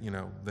 They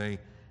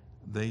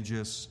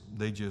just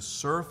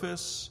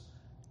surface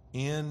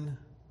in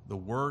the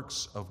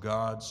works of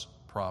God's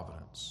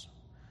providence.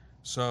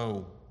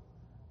 So,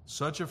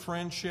 such a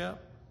friendship,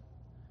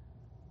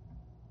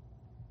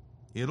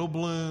 it'll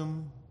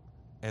bloom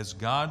as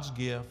God's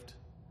gift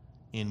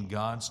in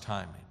God's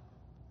timing.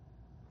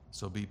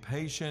 So be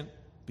patient,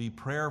 be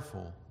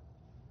prayerful,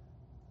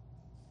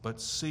 but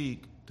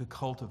seek to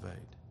cultivate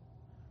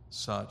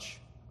such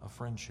a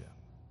friendship.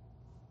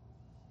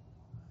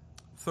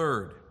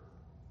 Third,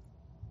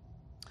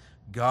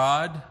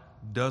 God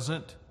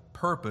doesn't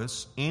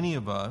purpose any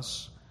of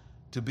us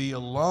to be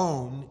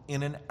alone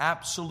in an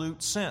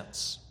absolute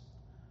sense.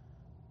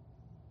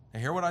 Now,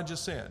 hear what I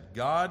just said.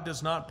 God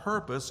does not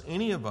purpose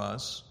any of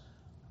us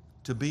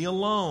to be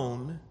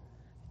alone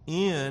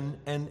in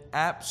an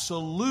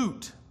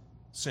absolute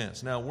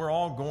sense. Now, we're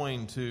all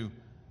going to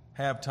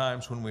have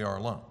times when we are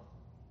alone.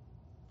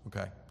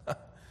 Okay?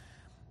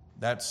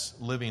 That's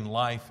living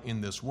life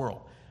in this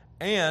world.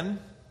 And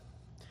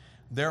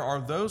there are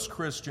those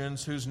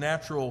Christians whose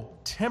natural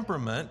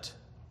temperament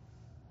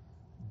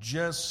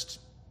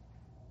just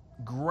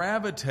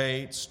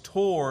gravitates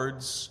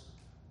towards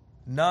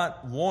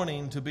not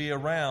wanting to be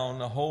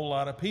around a whole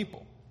lot of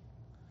people.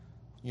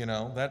 You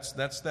know, that's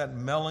that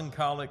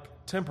melancholic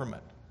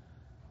temperament.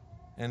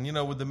 And, you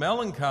know, with the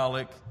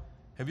melancholic,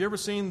 have you ever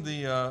seen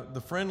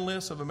the friend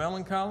list of a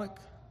melancholic?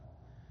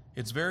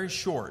 It's very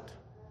short,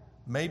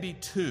 maybe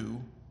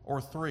 2 or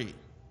 3.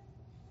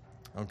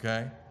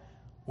 Okay?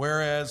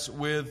 Whereas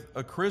with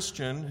a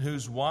Christian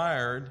who's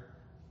wired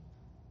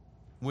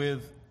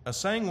with a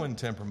sanguine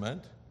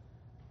temperament,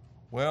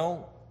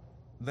 well,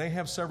 they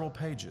have several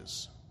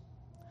pages.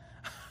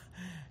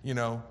 You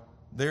know,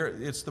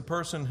 that's the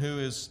person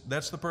who's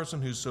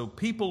so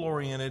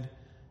people-oriented,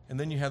 and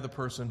then you have the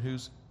person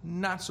who's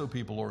not so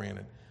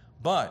people-oriented.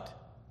 But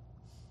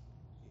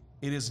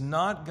it is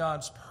not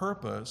God's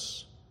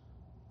purpose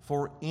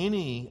for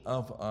any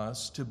of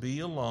us to be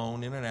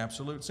alone in an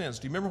absolute sense.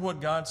 Do you remember what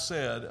God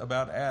said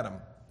about Adam?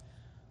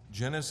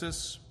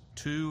 Genesis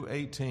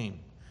 2:18.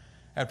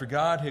 After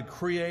God had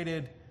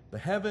created the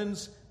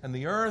heavens and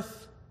the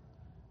earth,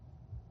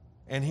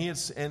 and he had,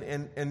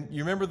 and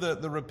you remember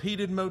the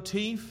repeated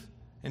motif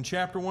in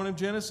chapter 1 of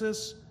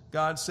Genesis?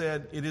 God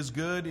said, it is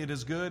good, it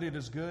is good, it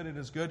is good, it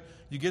is good.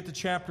 You get to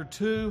chapter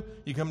 2,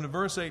 you come to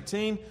verse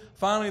 18.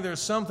 Finally,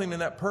 there's something in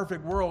that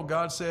perfect world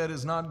God said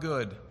is not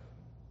good.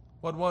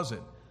 What was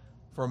it?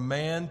 For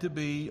man to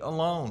be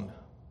alone.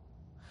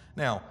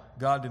 Now,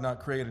 God did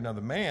not create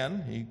another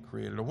man, He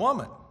created a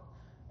woman.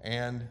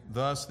 And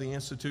thus the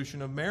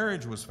institution of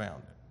marriage was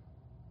founded.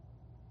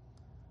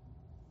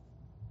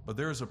 But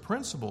there is a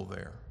principle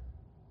there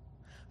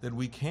that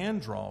we can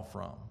draw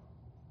from,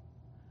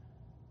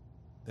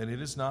 that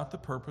it is not the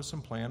purpose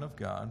and plan of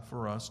God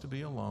for us to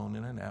be alone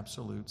in an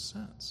absolute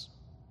sense.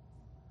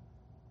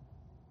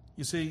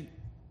 You see,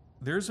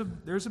 there's a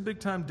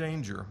big-time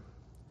danger,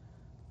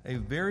 a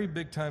very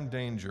big-time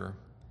danger,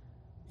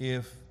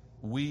 if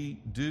we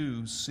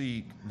do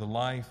seek the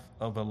life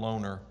of a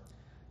loner.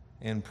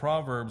 And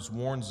Proverbs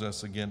warns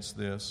us against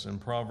this in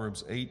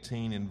Proverbs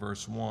 18 and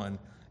verse 1,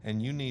 and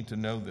you need to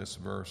know this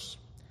verse.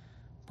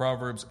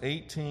 Proverbs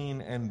 18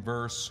 and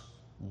verse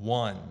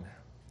 1.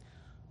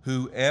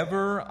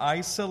 Whoever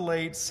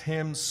isolates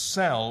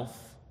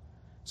himself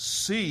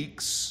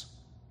seeks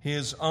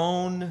his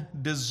own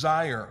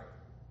desire.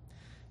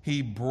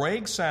 He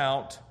breaks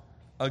out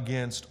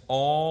against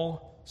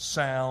all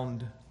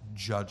sound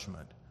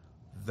judgment.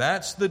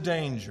 That's the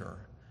danger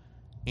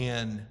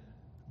in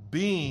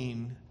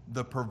being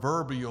the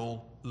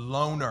proverbial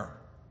loner.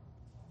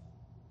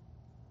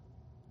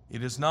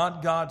 It is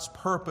not God's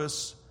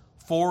purpose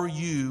for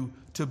you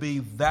to be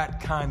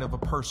that kind of a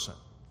person,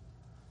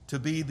 to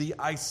be the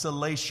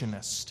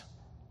isolationist.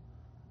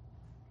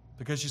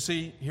 Because you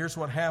see, here's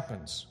what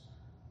happens.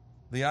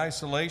 The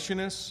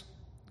isolationist,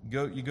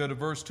 you go to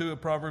verse 2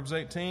 of Proverbs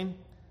 18.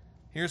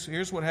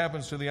 Here's what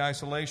happens to the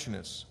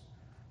isolationists.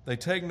 They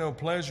take no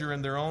pleasure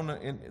in their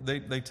own.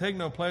 They take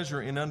no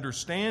pleasure in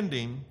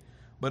understanding,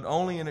 but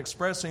only in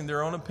expressing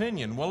their own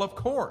opinion. Well, of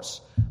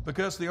course,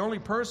 because the only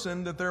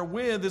person that they're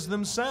with is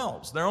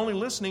themselves. They're only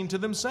listening to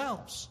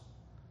themselves.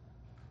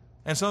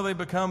 And so they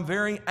become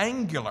very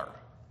angular.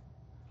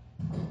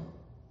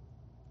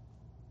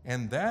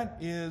 And that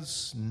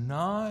is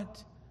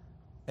not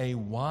a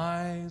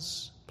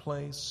wise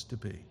place to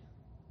be.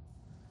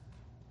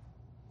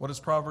 What does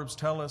Proverbs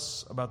tell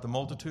us about the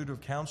multitude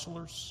of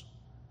counselors?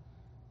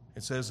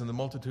 It says, in the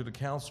multitude of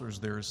counselors,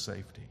 there is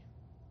safety.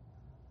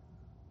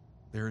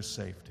 There is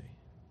safety.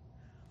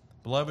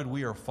 Beloved,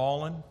 we are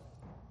fallen.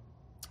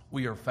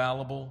 We are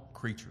fallible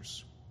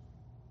creatures.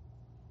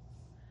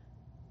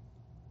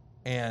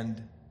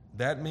 And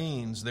that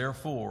means,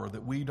 therefore,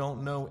 that we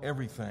don't know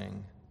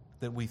everything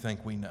that we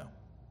think we know.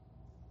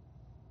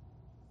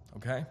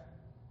 Okay?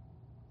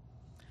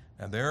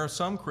 And there are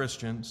some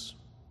Christians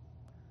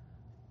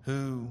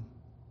who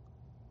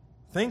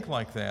think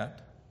like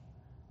that.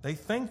 They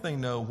think they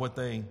know what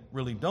they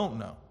really don't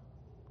know.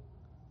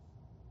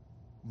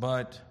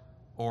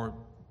 Or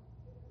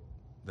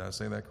did I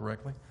say that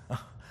correctly?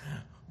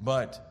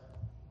 But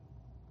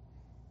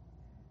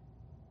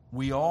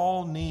we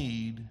all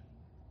need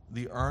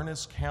the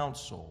earnest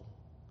counsel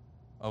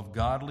of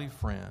godly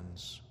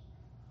friends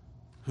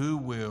who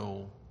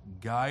will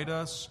guide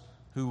us,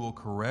 who will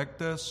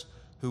correct us,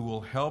 who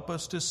will help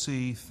us to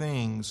see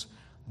things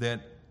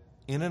that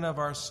in and of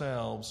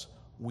ourselves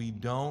we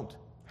don't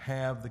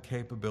have the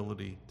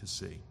capability to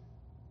see.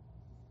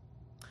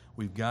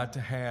 We've got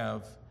to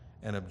have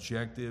an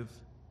objective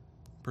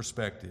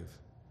perspective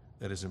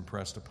that is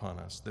impressed upon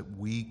us that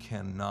we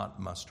cannot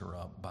muster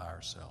up by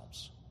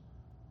ourselves.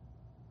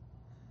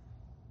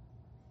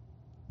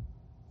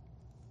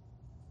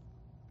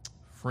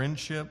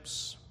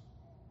 Friendships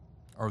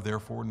are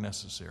therefore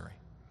necessary.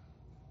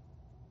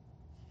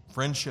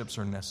 Friendships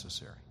are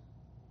necessary.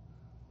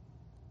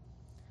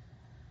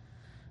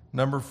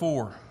 Number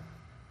 4,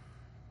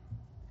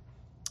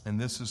 and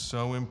this is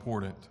so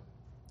important,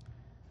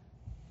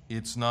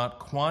 it's not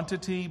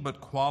quantity but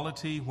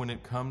quality when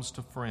it comes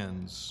to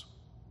friends.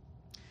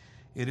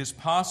 It is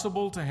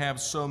possible to have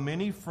so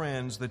many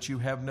friends that you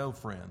have no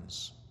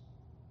friends.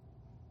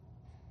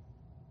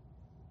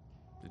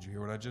 Did you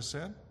hear what I just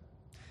said?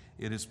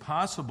 It is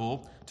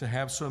possible to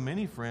have so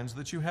many friends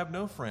that you have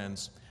no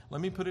friends. Let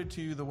me put it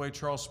to you the way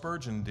Charles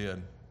Spurgeon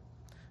did.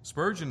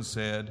 Spurgeon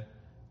said,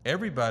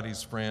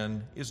 everybody's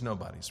friend is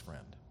nobody's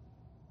friend.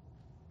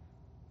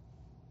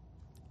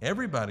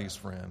 Everybody's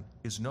friend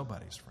is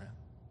nobody's friend.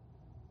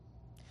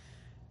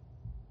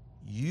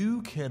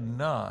 You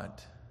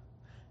cannot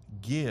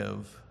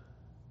give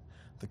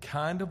the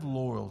kind of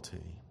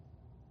loyalty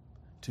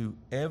to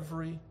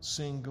every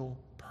single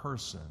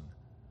person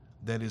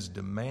that is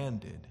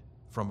demanded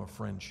from a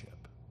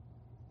friendship.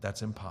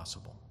 That's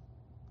impossible.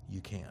 You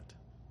can't.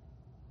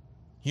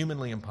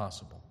 Humanly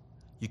impossible.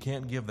 You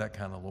can't give that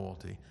kind of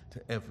loyalty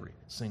to every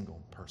single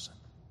person.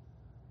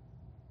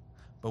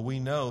 But we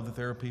know that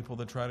there are people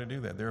that try to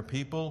do that. There are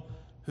people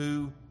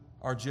who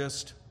are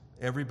just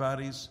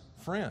everybody's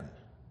friend.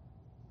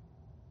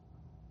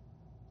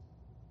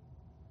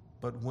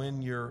 But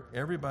when you're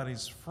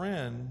everybody's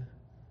friend,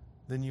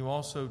 then you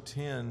also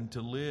tend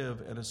to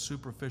live at a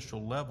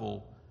superficial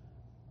level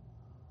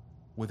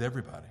with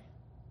everybody.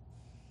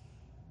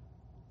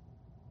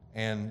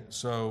 And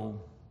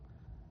so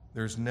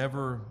there's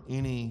never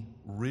any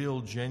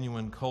real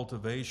genuine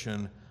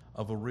cultivation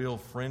of a real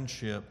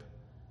friendship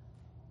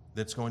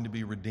that's going to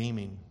be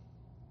redeeming,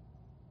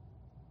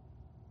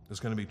 that's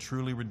going to be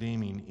truly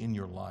redeeming in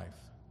your life.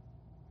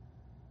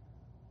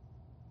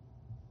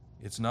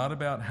 It's not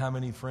about how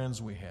many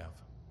friends we have.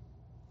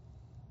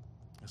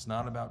 It's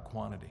not about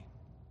quantity.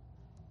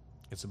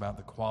 It's about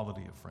the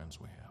quality of friends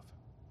we have.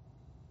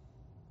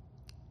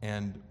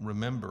 And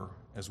remember,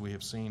 as we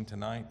have seen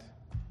tonight,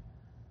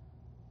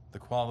 the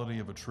quality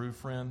of a true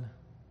friend,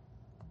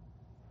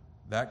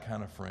 that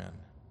kind of friend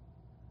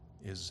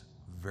is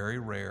very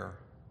rare,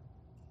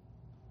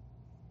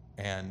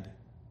 and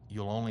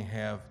you'll only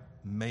have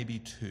maybe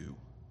two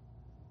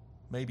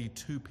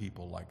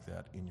people like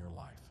that in your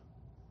life.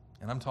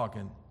 And I'm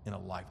talking in a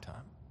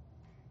lifetime.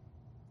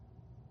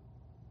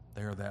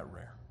 They are that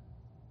rare.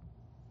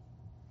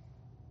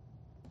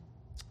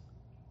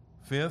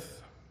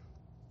 Fifth,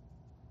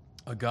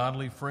 a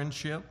godly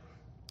friendship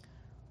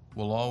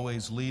will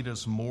always lead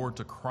us more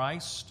to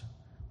Christ,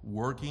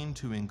 working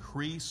to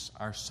increase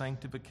our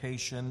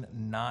sanctification,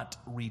 not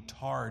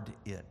retard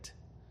it.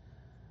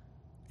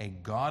 A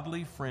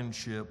godly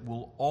friendship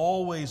will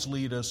always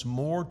lead us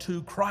more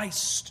to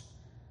Christ,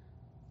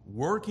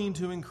 working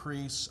to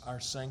increase our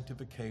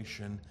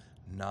sanctification,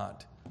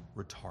 not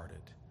retard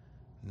it,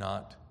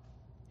 not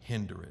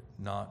hinder it,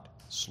 not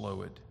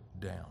slow it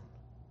down.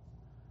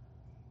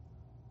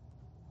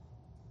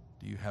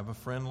 Do you have a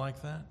friend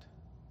like that?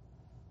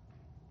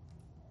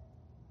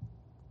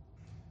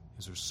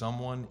 Is there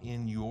someone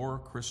in your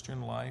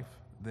Christian life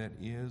that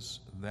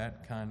is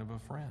that kind of a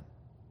friend?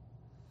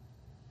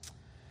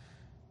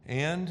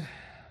 And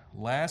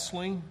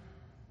lastly,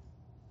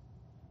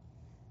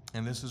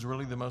 and this is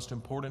really the most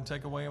important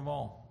takeaway of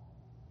all,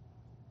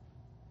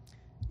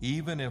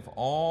 even if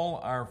all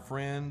our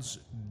friends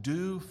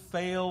do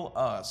fail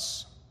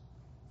us,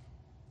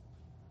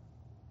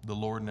 the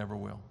Lord never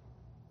will.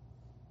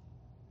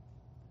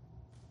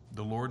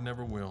 The Lord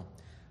never will.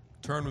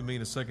 Turn with me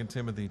to 2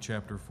 Timothy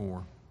chapter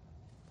 4.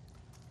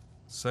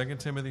 2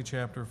 Timothy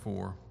chapter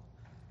 4.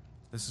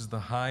 This is the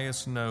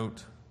highest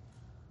note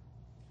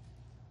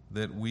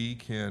that we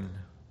can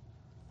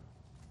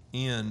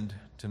end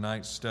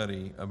tonight's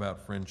study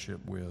about friendship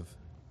with.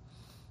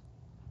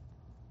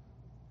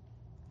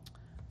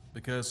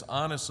 Because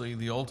honestly,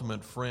 the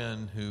ultimate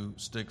friend who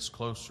sticks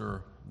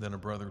closer than a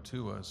brother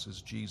to us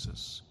is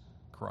Jesus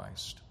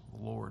Christ,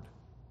 the Lord.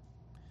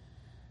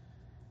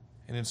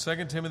 And in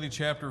 2 Timothy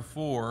chapter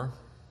 4,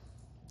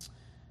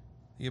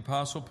 the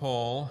Apostle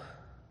Paul,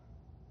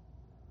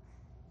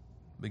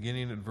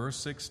 beginning at verse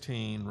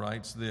 16,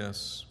 writes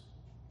this: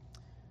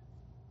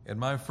 "At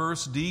my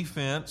first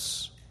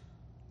defense,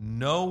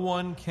 no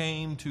one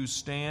came to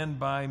stand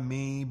by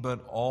me,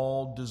 but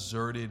all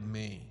deserted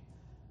me."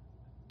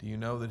 Do you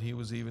know that he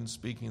was even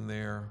speaking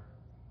there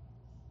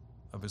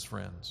of his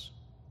friends?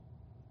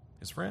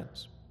 His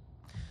friends.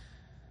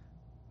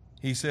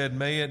 He said,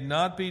 "May it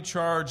not be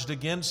charged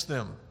against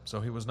them."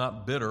 So he was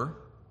not bitter.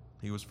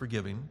 He was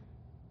forgiving.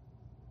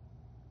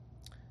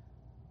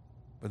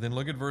 But then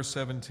look at verse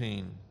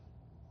 17.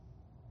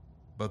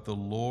 "But the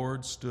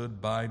Lord stood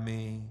by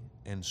me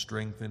and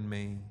strengthened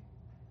me,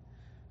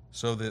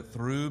 so that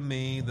through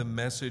me the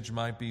message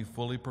might be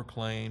fully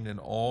proclaimed and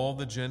all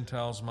the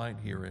Gentiles might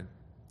hear it.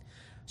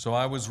 So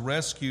I was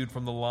rescued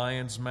from the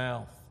lion's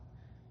mouth.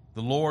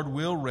 The Lord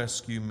will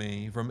rescue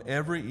me from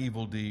every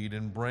evil deed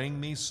and bring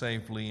me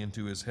safely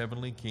into his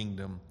heavenly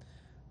kingdom.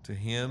 To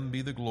him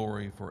be the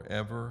glory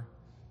forever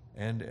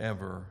and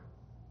ever.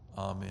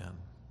 Amen."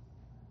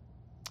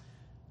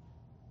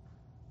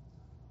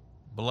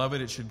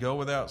 Beloved, it should go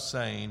without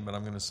saying, but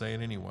I'm going to say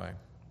it anyway.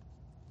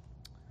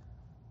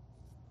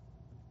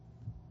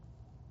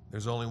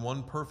 There's only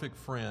one perfect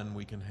friend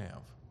we can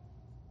have,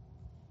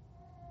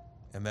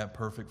 and that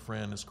perfect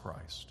friend is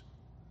Christ.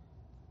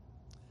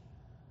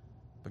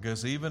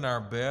 Because even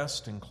our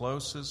best and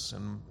closest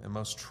and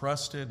most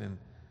trusted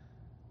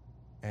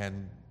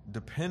and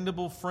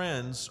dependable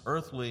friends,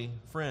 earthly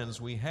friends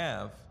we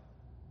have,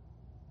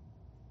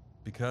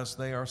 because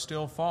they are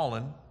still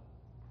fallen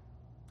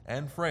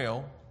and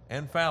frail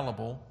and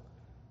fallible,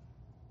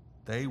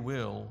 they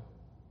will,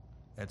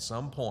 at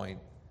some point,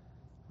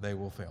 they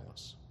will fail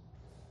us.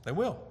 They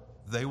will.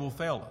 They will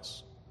fail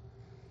us.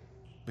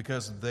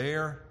 Because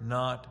they're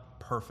not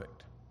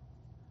perfect.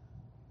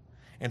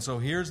 And so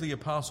here's the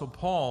Apostle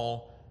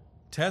Paul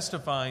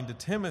testifying to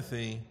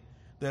Timothy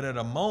that at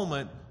a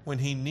moment when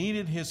he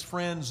needed his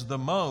friends the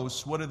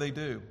most, what did they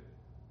do?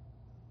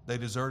 They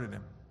deserted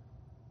him.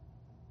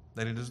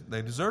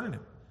 They deserted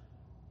him.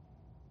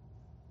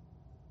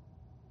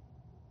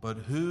 But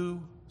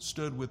who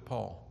stood with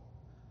Paul?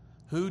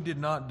 Who did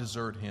not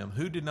desert him?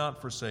 Who did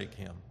not forsake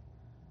him?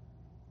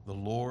 The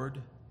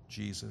Lord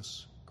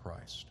Jesus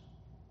Christ.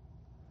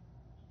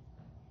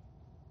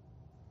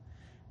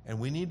 And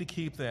we need to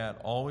keep that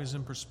always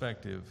in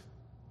perspective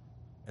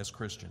as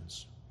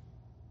Christians.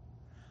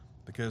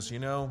 Because, you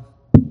know,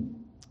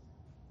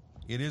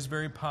 it is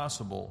very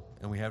possible,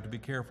 and we have to be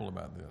careful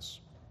about this,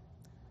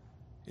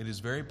 it is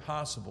very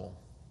possible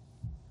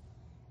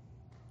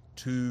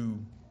to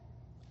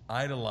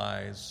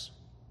idolize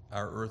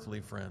our earthly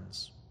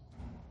friends.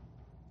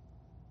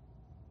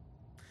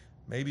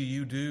 Maybe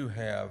you do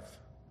have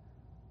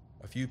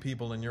a few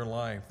people in your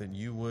life that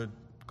you would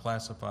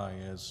classify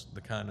as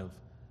the kind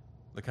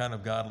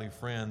of godly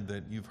friend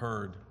that you've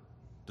heard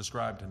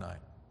described tonight.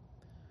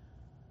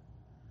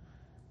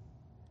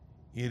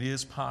 It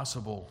is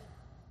possible,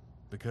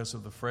 because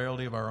of the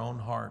frailty of our own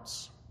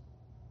hearts,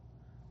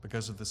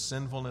 because of the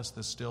sinfulness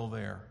that's still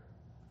there,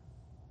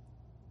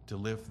 to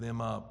lift them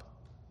up,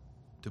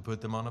 to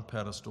put them on a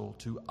pedestal,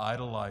 to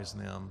idolize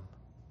them,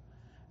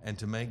 and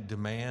to make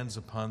demands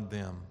upon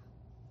them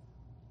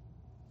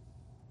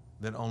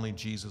that only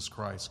Jesus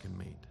Christ can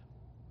meet.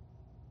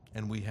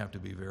 And we have to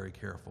be very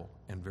careful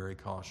and very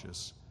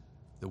cautious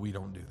that we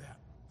don't do that.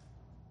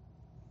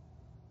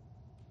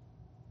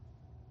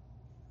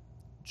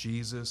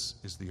 Jesus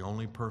is the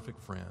only perfect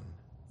friend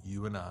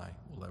you and I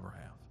will ever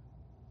have.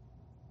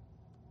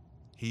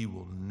 He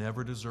will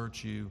never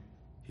desert you.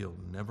 He'll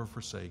never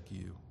forsake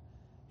you.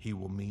 He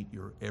will meet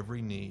your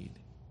every need,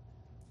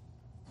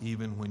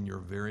 even when your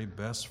very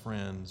best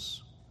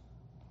friends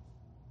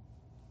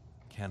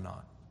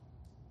cannot.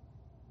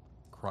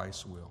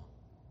 Christ will.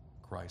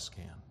 Christ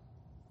can.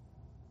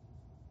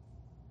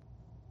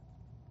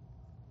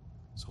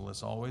 So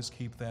let's always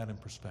keep that in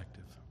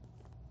perspective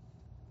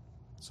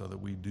so that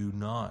we do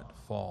not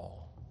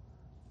fall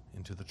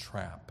into the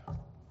trap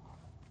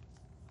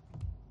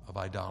of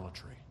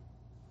idolatry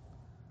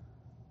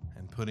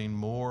and putting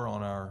more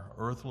on our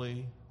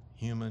earthly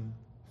human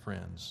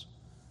friends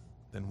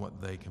than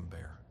what they can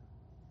bear,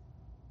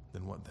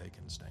 than what they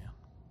can stand.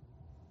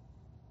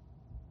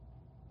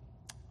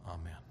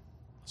 Amen.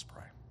 Let's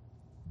pray.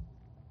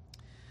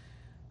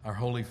 Our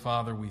Holy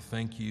Father, we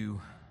thank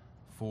you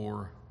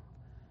for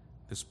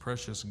this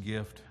precious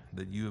gift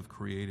that you have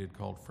created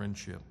called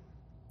friendship.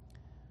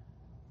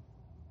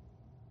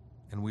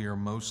 And we are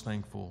most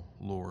thankful,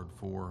 Lord,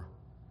 for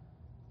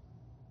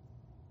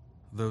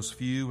those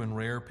few and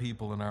rare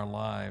people in our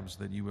lives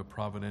that you have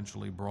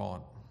providentially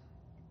brought,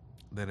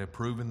 that have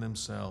proven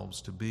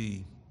themselves to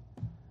be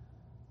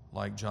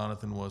like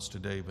Jonathan was to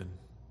David,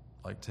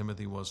 like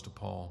Timothy was to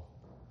Paul,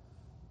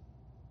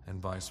 and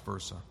vice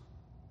versa.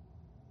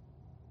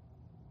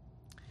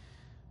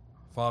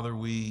 Father,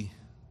 we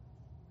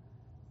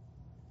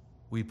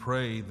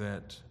pray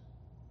that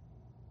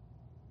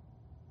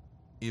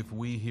if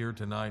we here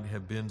tonight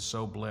have been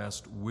so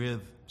blessed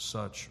with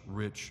such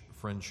rich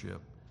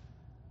friendship,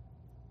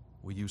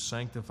 will you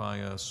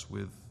sanctify us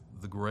with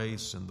the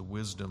grace and the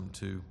wisdom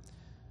to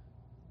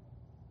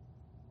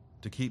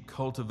keep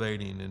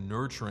cultivating and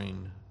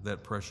nurturing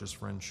that precious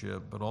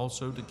friendship, but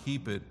also to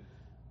keep it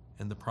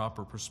in the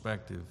proper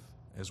perspective,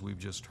 as we've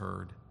just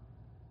heard,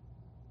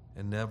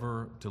 and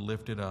never to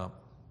lift it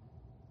up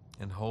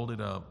and hold it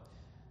up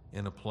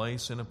in a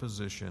place, in a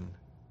position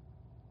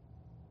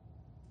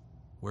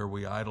where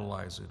we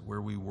idolize it,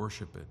 where we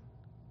worship it,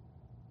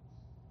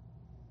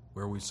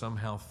 where we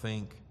somehow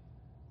think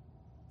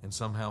and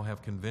somehow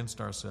have convinced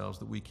ourselves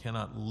that we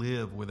cannot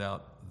live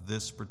without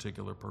this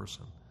particular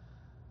person.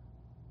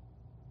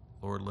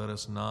 Lord, let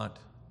us not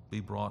be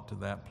brought to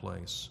that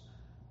place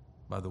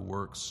by the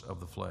works of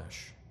the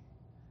flesh,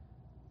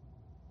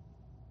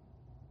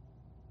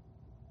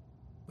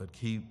 but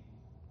keep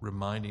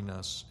reminding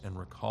us and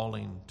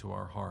recalling to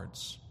our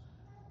hearts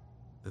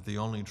that the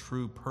only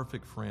true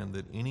perfect friend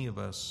that any of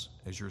us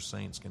as your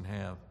saints can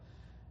have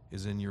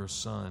is in your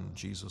Son,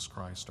 Jesus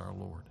Christ our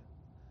Lord.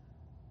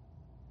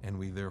 And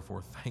we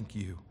therefore thank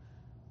you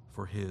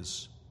for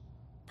his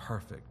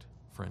perfect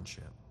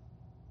friendship.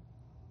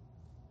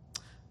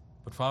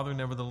 But Father,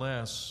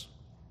 nevertheless,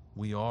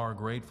 we are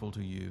grateful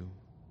to you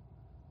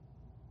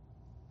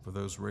for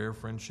those rare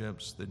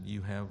friendships that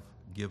you have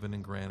given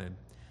and granted.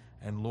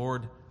 And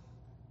Lord,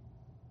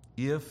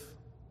 if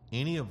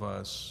any of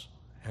us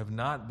have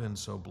not been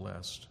so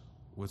blessed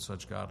with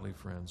such godly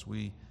friends,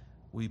 we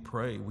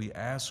pray, we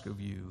ask of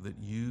you that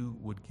you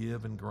would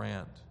give and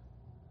grant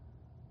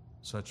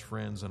such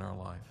friends in our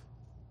life.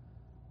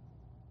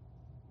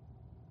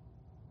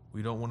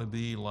 We don't want to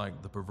be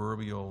like the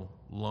proverbial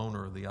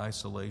loner, the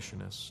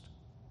isolationist.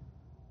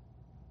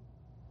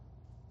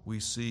 We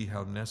see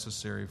how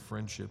necessary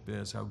friendship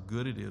is, how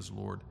good it is,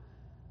 Lord.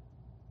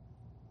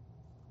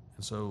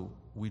 And so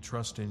we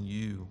trust in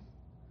you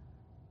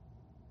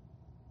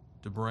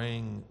to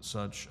bring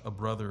such a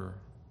brother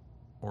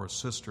or a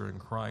sister in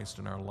Christ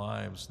in our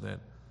lives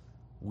that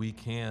we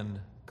can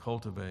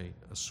cultivate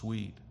a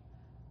sweet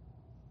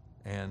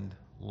and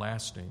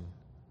lasting,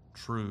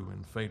 true,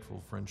 and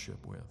faithful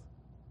friendship with.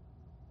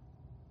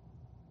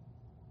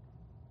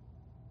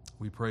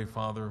 We pray,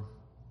 Father,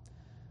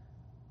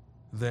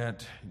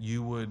 that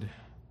you would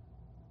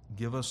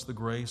give us the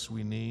grace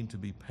we need to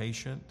be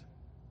patient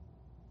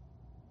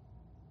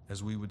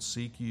as we would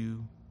seek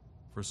you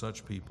for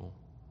such people.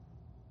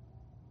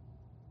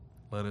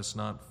 Let us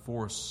not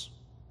force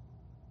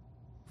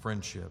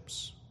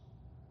friendships,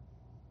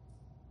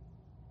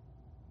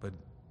 but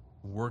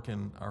work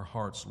in our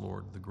hearts,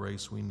 Lord, the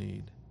grace we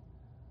need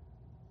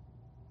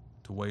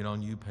to wait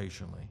on you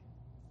patiently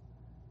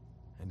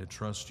and to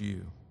trust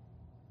you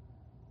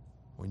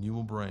when you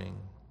will bring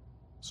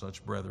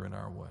such brethren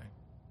our way.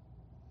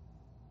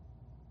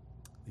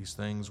 These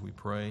things we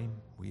pray,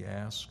 we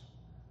ask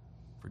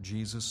for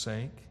Jesus'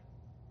 sake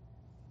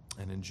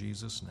and in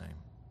Jesus' name.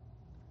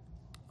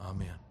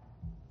 Amen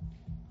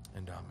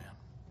and amen.